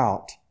miss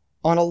out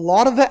on a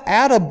lot of the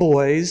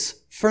attaboys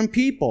from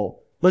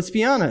people. Let's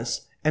be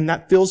honest. And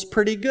that feels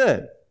pretty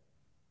good.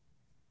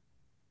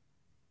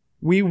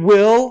 We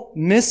will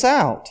miss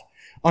out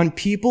on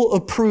people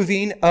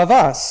approving of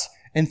us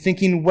and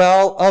thinking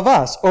well of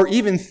us, or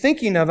even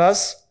thinking of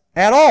us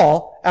at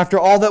all after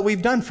all that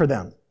we've done for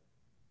them.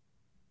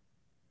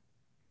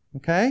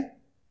 Okay?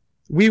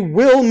 We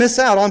will miss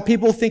out on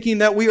people thinking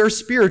that we are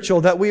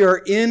spiritual, that we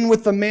are in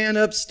with the man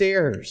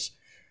upstairs.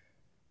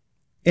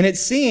 And it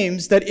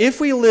seems that if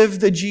we live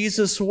the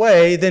Jesus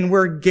way, then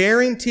we're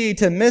guaranteed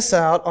to miss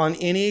out on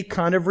any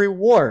kind of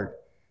reward.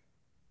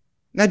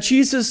 Now,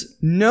 Jesus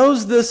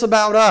knows this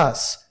about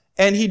us,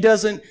 and He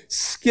doesn't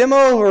skim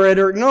over it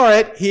or ignore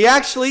it. He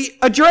actually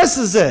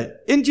addresses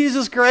it. Isn't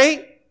Jesus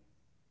great?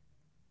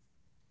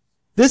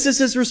 This is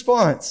His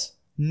response.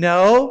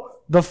 No,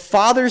 the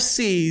Father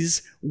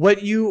sees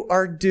what you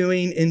are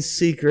doing in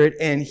secret,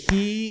 and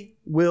He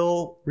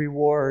will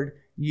reward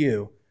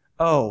you.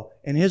 Oh,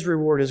 and His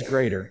reward is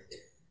greater.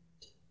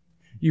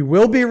 You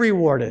will be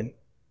rewarded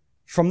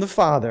from the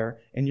Father,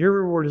 and your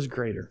reward is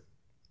greater.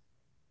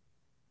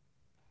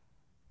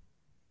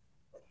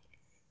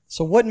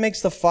 So what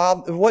makes the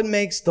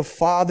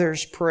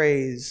Father's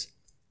praise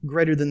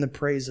greater than the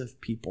praise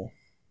of people?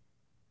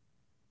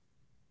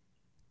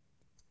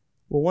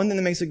 Well, one thing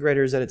that makes it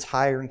greater is that it's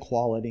higher in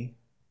quality.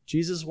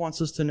 Jesus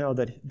wants us to know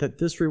that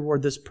this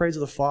reward, this praise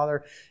of the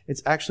Father,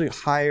 it's actually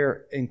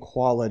higher in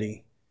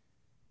quality.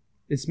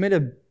 It's made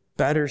of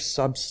better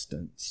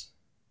substance.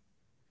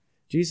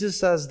 Jesus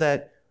says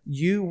that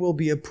you will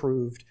be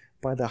approved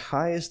by the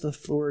highest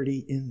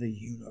authority in the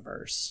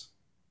universe.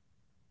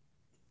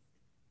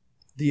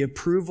 The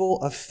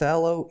approval of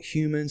fellow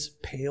humans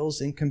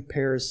pales in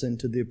comparison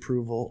to the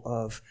approval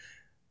of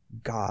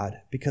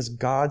God, because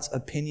God's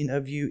opinion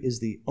of you is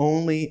the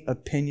only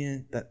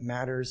opinion that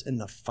matters in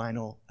the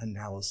final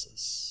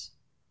analysis.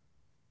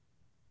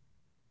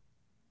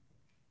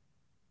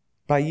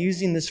 By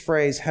using this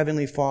phrase,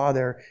 Heavenly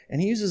Father,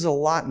 and He uses it a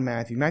lot in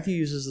Matthew. Matthew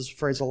uses this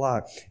phrase a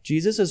lot.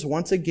 Jesus is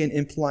once again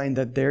implying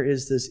that there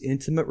is this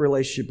intimate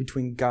relationship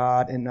between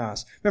God and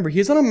us. Remember,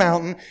 He's on a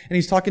mountain, and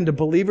He's talking to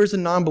believers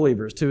and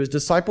non-believers, to His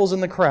disciples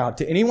in the crowd,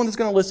 to anyone that's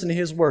going to listen to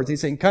His words.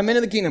 He's saying, come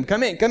into the kingdom.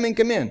 Come in, come in,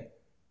 come in.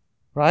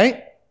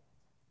 Right?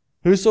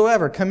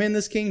 Whosoever, come in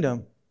this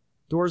kingdom.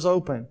 Doors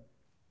open.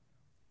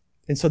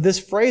 And so this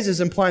phrase is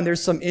implying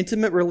there's some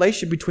intimate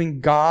relationship between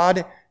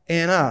God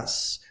and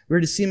us. We're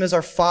to see Him as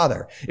our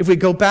Father. If we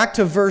go back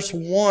to verse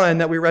 1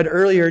 that we read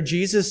earlier,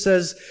 Jesus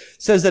says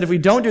that if we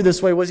don't do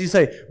this way, what does He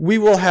say? We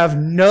will have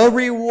no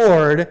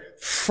reward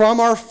from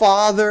our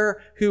Father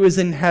who is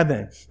in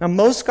heaven. Now,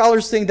 most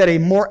scholars think that a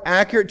more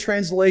accurate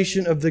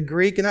translation of the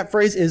Greek in that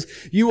phrase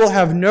is, you will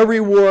have no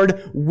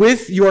reward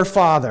with your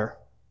Father.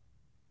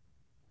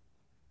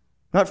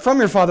 Not from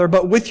your Father,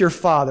 but with your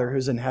Father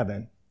who's in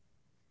heaven.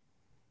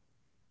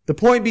 The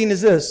point being is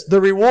this, the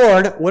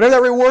reward, whatever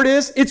that reward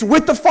is, it's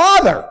with the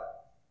Father.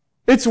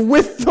 It's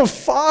with the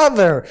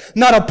Father,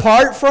 not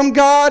apart from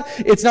God.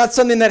 It's not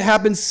something that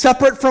happens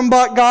separate from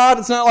God.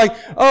 It's not like,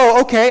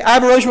 oh, okay, I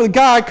have a relationship with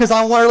God because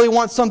I really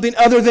want something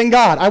other than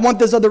God. I want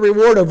this other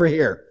reward over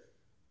here.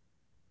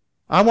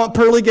 I want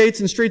pearly gates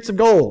and streets of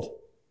gold.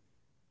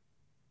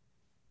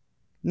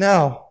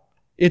 No,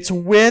 it's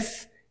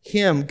with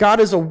Him. God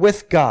is a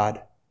with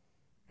God.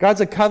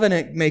 God's a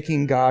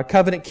covenant-making God,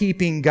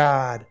 covenant-keeping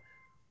God.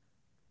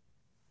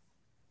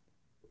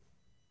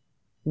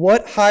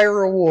 What higher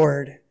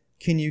reward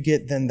can you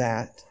get than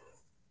that?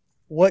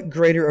 What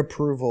greater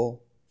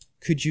approval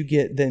could you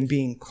get than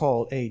being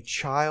called a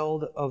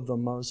child of the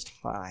Most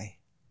High?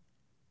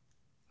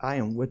 I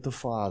am with the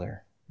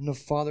Father, and the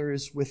Father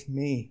is with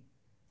me.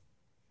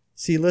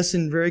 See,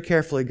 listen very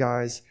carefully,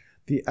 guys.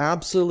 The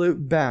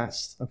absolute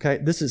best, okay,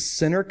 this is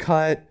center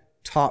cut,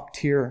 top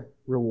tier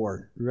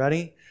reward.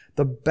 Ready?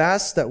 The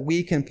best that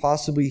we can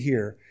possibly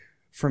hear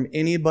from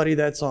anybody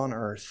that's on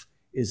earth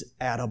is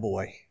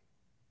attaboy.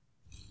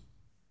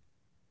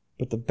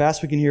 But the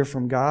best we can hear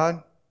from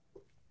God,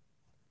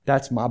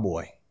 that's my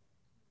boy.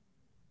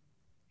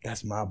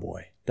 That's my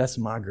boy. That's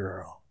my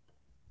girl.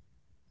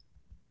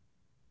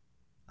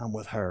 I'm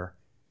with her.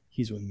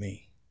 He's with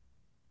me.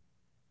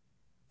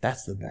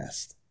 That's the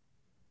best.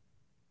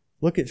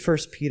 Look at 1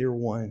 Peter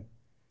 1.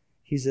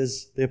 He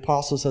says, the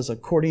apostle says,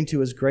 according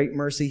to His great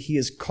mercy, He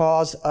has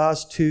caused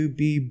us to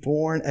be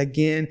born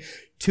again.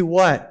 To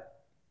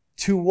what?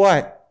 To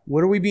what?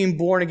 What are we being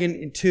born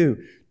again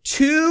to?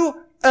 To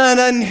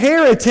an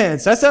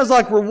inheritance. That sounds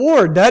like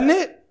reward, doesn't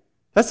it?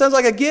 That sounds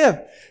like a gift.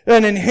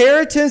 An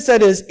inheritance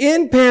that is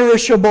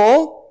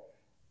imperishable,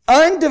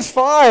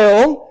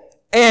 undefiled,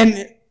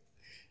 and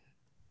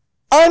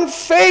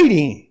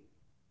unfading.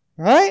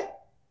 Right?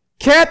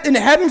 Kept in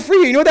heaven for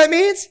you. You know what that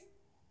means?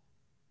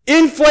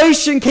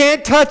 Inflation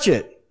can't touch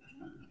it.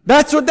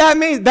 That's what that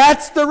means.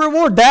 That's the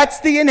reward. That's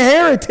the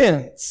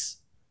inheritance.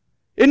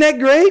 Isn't that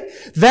great?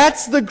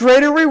 That's the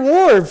greater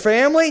reward,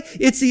 family.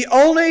 It's the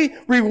only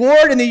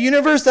reward in the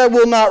universe that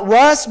will not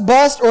rust,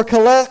 bust, or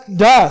collect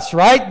dust,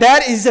 right?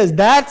 He says,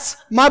 that's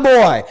my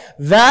boy.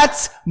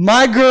 That's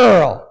my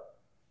girl.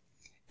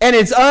 And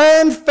it's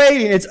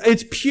unfading.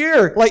 It's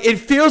pure. Like, it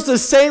feels the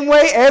same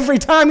way every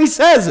time he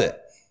says it.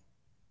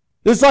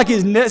 It's like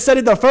he said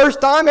it the first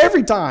time,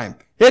 every time.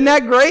 Isn't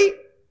that great?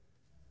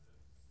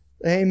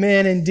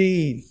 Amen,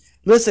 indeed.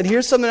 Listen,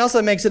 here's something else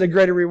that makes it a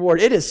greater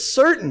reward. It is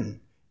certain.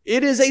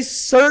 It is a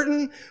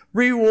certain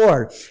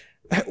reward.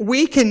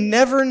 We can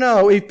never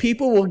know if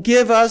people will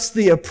give us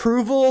the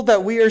approval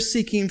that we are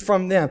seeking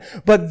from them.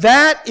 But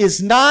that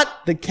is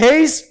not the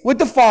case with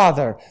the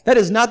Father. That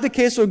is not the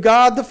case with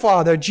God the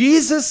Father.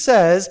 Jesus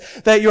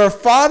says that your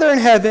Father in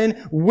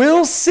heaven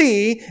will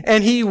see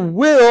and He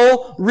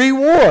will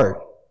reward.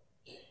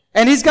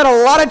 And He's got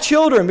a lot of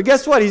children, but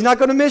guess what? He's not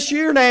going to miss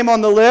your name on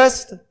the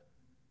list.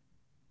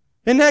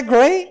 Isn't that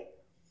great?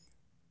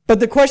 But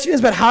the question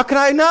is, but how can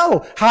I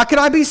know? How can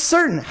I be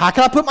certain? How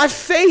can I put my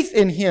faith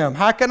in Him?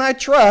 How can I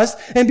trust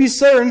and be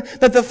certain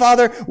that the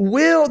Father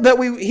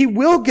He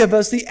will give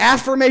us the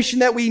affirmation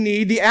that we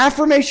need, the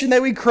affirmation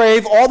that we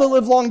crave all the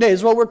live long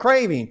days, what we're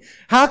craving?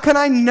 How can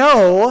I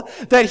know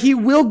that He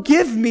will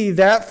give me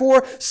that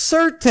for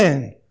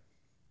certain?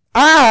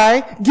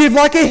 I give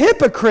like a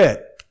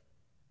hypocrite.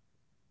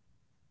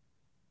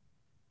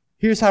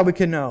 Here's how we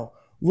can know.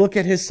 Look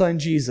at His Son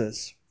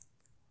Jesus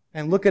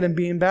and look at Him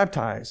being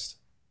baptized.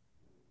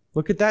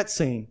 Look at that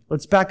scene.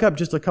 Let's back up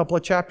just a couple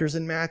of chapters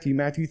in Matthew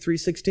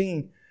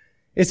 3:16.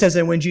 It says,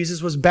 and when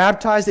Jesus was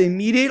baptized,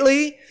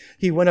 immediately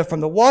He went up from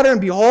the water, and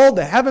behold,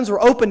 the heavens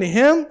were opened to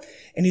Him,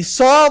 and He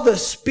saw the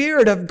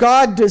Spirit of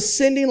God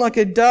descending like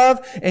a dove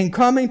and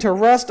coming to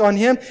rest on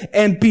Him.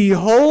 And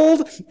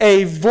behold,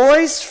 a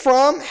voice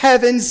from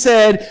heaven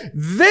said,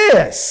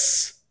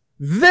 This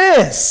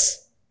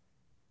is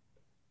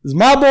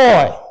my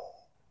boy.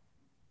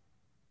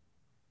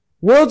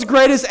 World's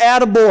greatest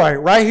attaboy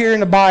right here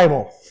in the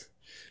Bible.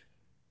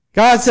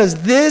 God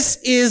says, this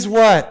is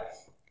what?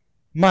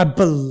 My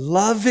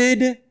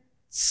beloved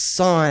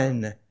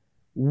Son.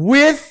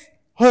 With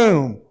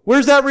whom?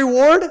 Where's that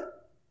reward?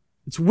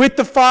 It's with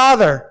the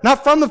Father.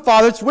 Not from the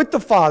Father, it's with the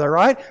Father,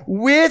 right?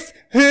 With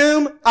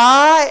whom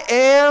I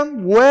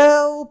am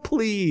well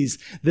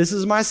pleased. This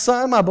is my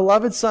Son, my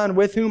beloved Son,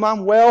 with whom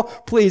I'm well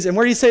pleased. And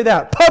where do you say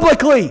that?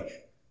 Publicly. In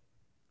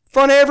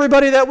front of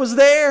everybody that was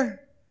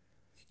there.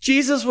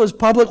 Jesus was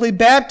publicly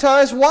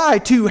baptized. Why?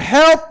 To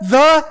help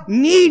the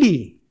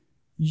needy.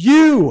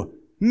 You,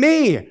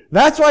 me.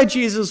 That's why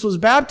Jesus was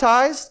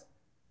baptized.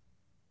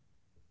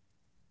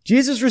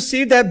 Jesus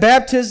received that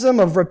baptism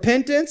of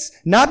repentance,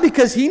 not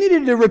because He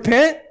needed to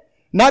repent,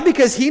 not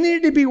because He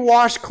needed to be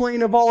washed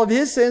clean of all of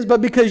His sins, but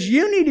because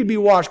you need to be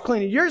washed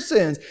clean of your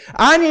sins.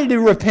 I need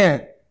to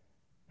repent.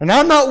 And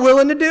I'm not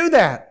willing to do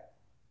that.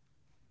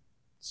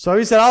 So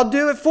He said, I'll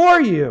do it for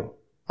you.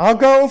 I'll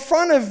go in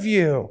front of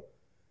you.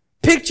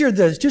 Picture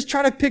this. Just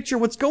try to picture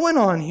what's going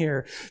on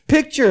here.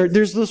 Picture,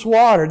 there's this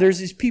water. There's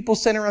these people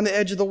sitting around the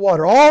edge of the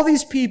water. All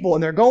these people,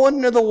 and they're going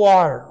into the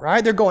water,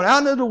 right? They're going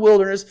out into the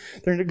wilderness.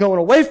 They're going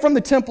away from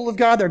the temple of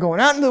God. They're going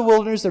out into the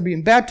wilderness. They're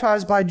being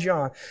baptized by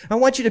John. I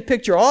want you to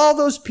picture all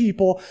those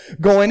people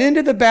going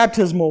into the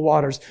baptismal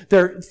waters.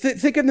 They're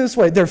thinking this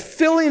way. They're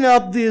filling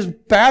up these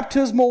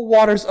baptismal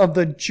waters of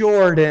the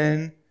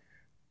Jordan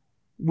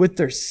with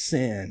their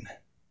sin.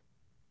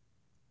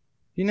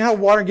 You know how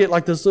water get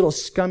like this little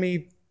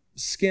scummy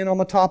skin on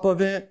the top of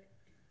it?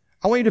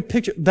 I want you to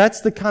picture,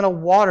 that's the kind of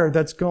water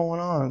that's going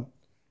on.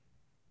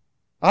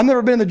 I've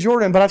never been in the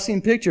Jordan, but I've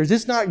seen pictures.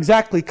 It's not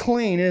exactly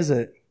clean, is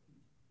it?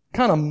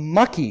 Kind of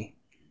mucky.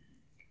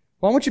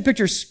 Well, I want you to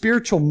picture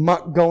spiritual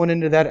muck going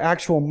into that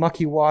actual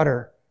mucky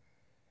water.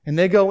 And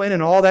they go in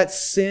and all that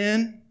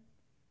sin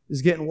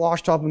is getting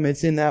washed off them.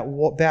 It's in that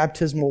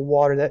baptismal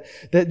water.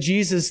 That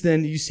Jesus,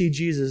 then you see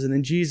Jesus, and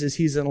then Jesus,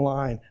 He's in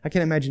line. I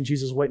can't imagine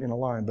Jesus waiting in a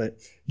line, but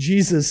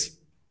Jesus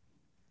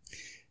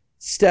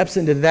steps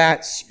into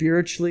that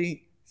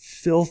spiritually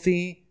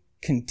filthy,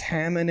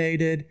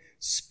 contaminated,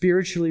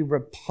 spiritually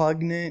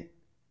repugnant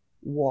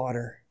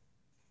water.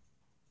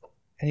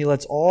 And He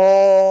lets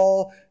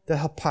all the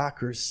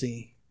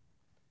hypocrisy,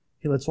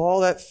 He lets all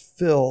that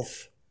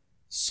filth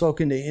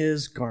soak into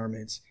His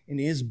garments,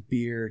 into His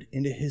beard,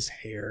 into His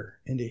hair,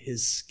 into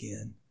His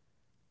skin.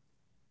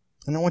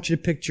 And I want you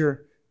to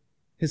picture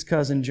His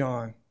cousin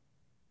John.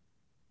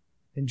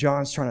 And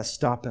John's trying to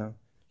stop Him.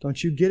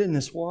 Don't you get in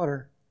this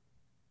water.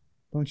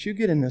 Don't you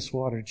get in this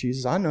water,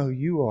 Jesus. I know who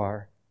you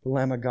are, the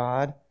Lamb of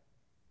God.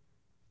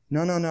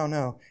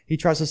 No. He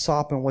tries to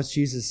stop Him. What's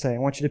Jesus say? I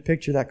want you to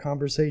picture that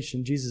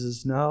conversation. Jesus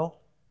says, no,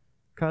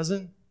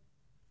 cousin,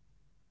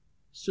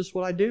 it's just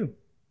what I do.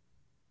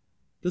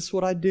 This is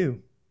what I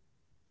do.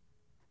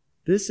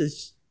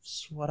 It's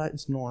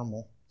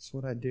normal. It's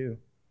what I do.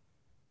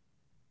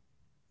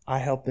 I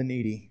help the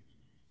needy.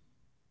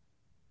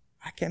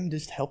 I can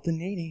just help the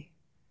needy.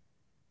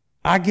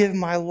 I give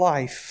my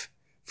life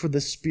for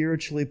the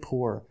spiritually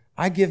poor.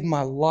 I give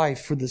my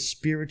life for the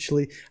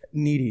spiritually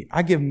needy.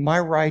 I give my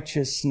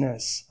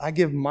righteousness. I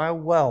give my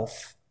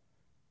wealth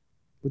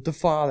with the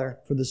Father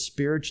for the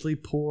spiritually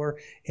poor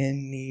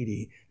and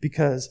needy,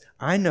 because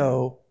I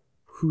know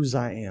whose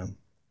I am.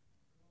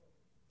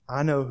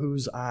 I know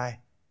whose I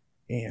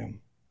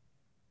am.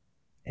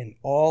 And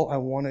all I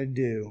want to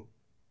do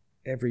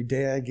every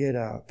day I get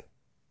up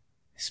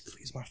is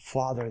please my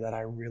Father that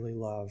I really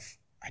love.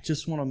 I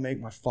just want to make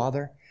my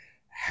Father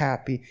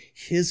happy.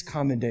 His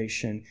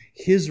commendation,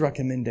 His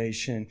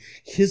recommendation,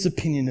 His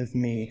opinion of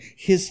me,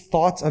 His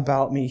thoughts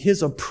about me,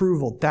 His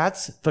approval.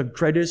 That's the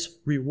greatest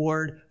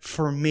reward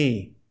for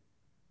me.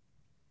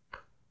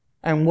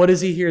 And what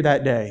does He hear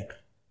that day?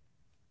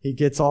 He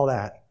gets all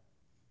that.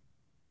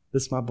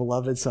 This is my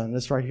beloved Son.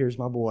 This right here is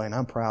my boy, and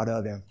I'm proud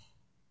of him.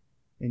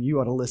 And you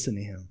ought to listen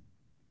to him.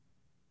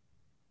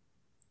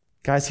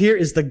 Guys, here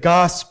is the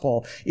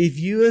gospel. If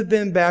you have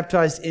been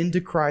baptized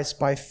into Christ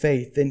by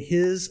faith, then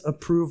His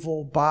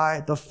approval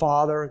by the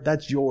Father,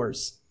 that's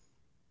yours.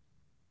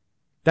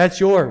 That's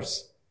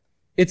yours.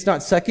 It's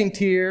not second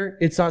tier.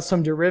 It's not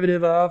some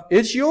derivative of.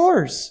 It's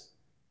yours.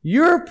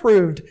 You're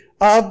approved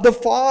of the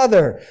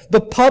Father.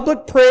 The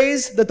public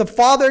praise that the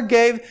Father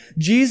gave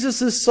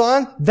Jesus'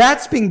 Son,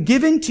 that's been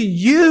given to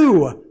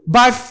you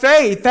by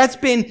faith. That's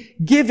been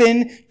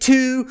given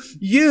to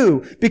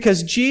you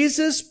because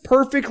Jesus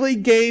perfectly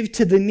gave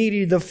to the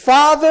needy. The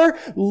Father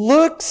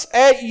looks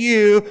at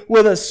you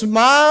with a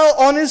smile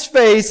on His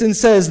face and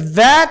says,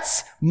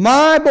 that's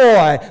my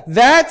boy.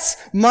 That's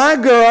my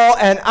girl,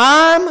 and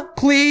I'm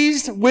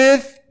pleased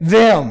with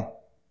them.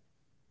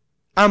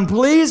 I'm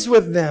pleased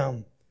with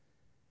them.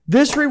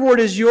 This reward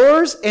is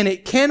yours, and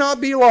it cannot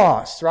be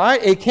lost,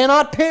 right? It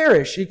cannot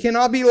perish. It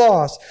cannot be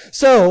lost.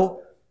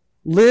 So,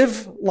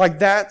 live like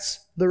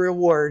that's the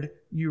reward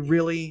you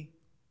really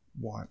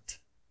want.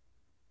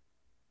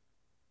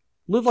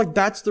 Live like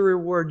that's the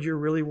reward you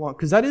really want,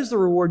 because that is the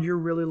reward you're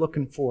really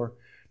looking for.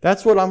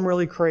 That's what I'm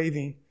really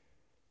craving.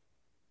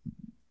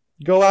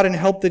 Go out and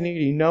help the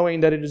needy, knowing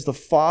that it is the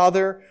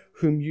Father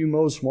whom you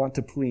most want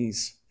to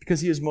please,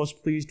 because He is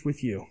most pleased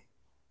with you.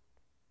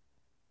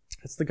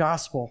 That's the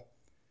gospel.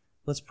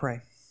 Let's pray.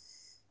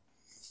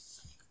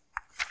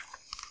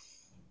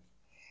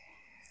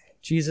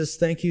 Jesus,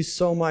 thank you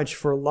so much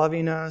for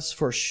loving us,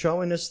 for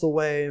showing us the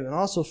way, and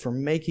also for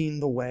making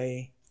the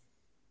way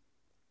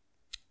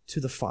to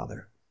the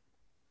Father.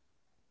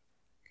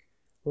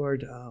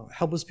 Lord,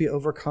 help us be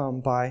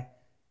overcome by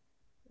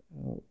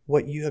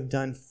what you have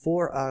done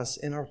for us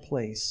in our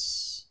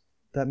place,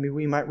 that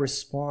we might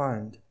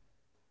respond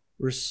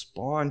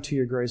to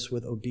your grace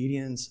with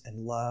obedience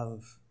and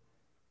love.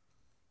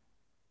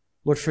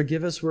 Lord,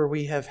 forgive us where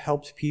we have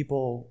helped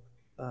people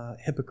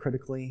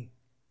hypocritically.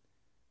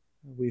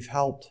 We've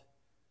helped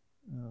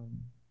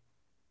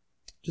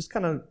just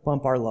kind of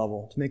bump our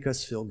level to make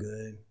us feel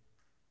good.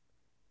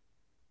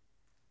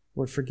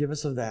 Lord, forgive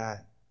us of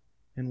that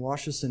and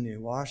wash us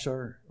anew. Wash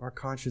our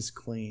conscience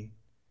clean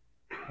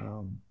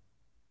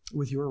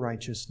with your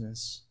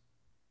righteousness,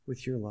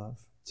 with your love.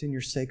 It's in your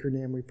sacred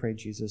name we pray,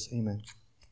 Jesus. Amen.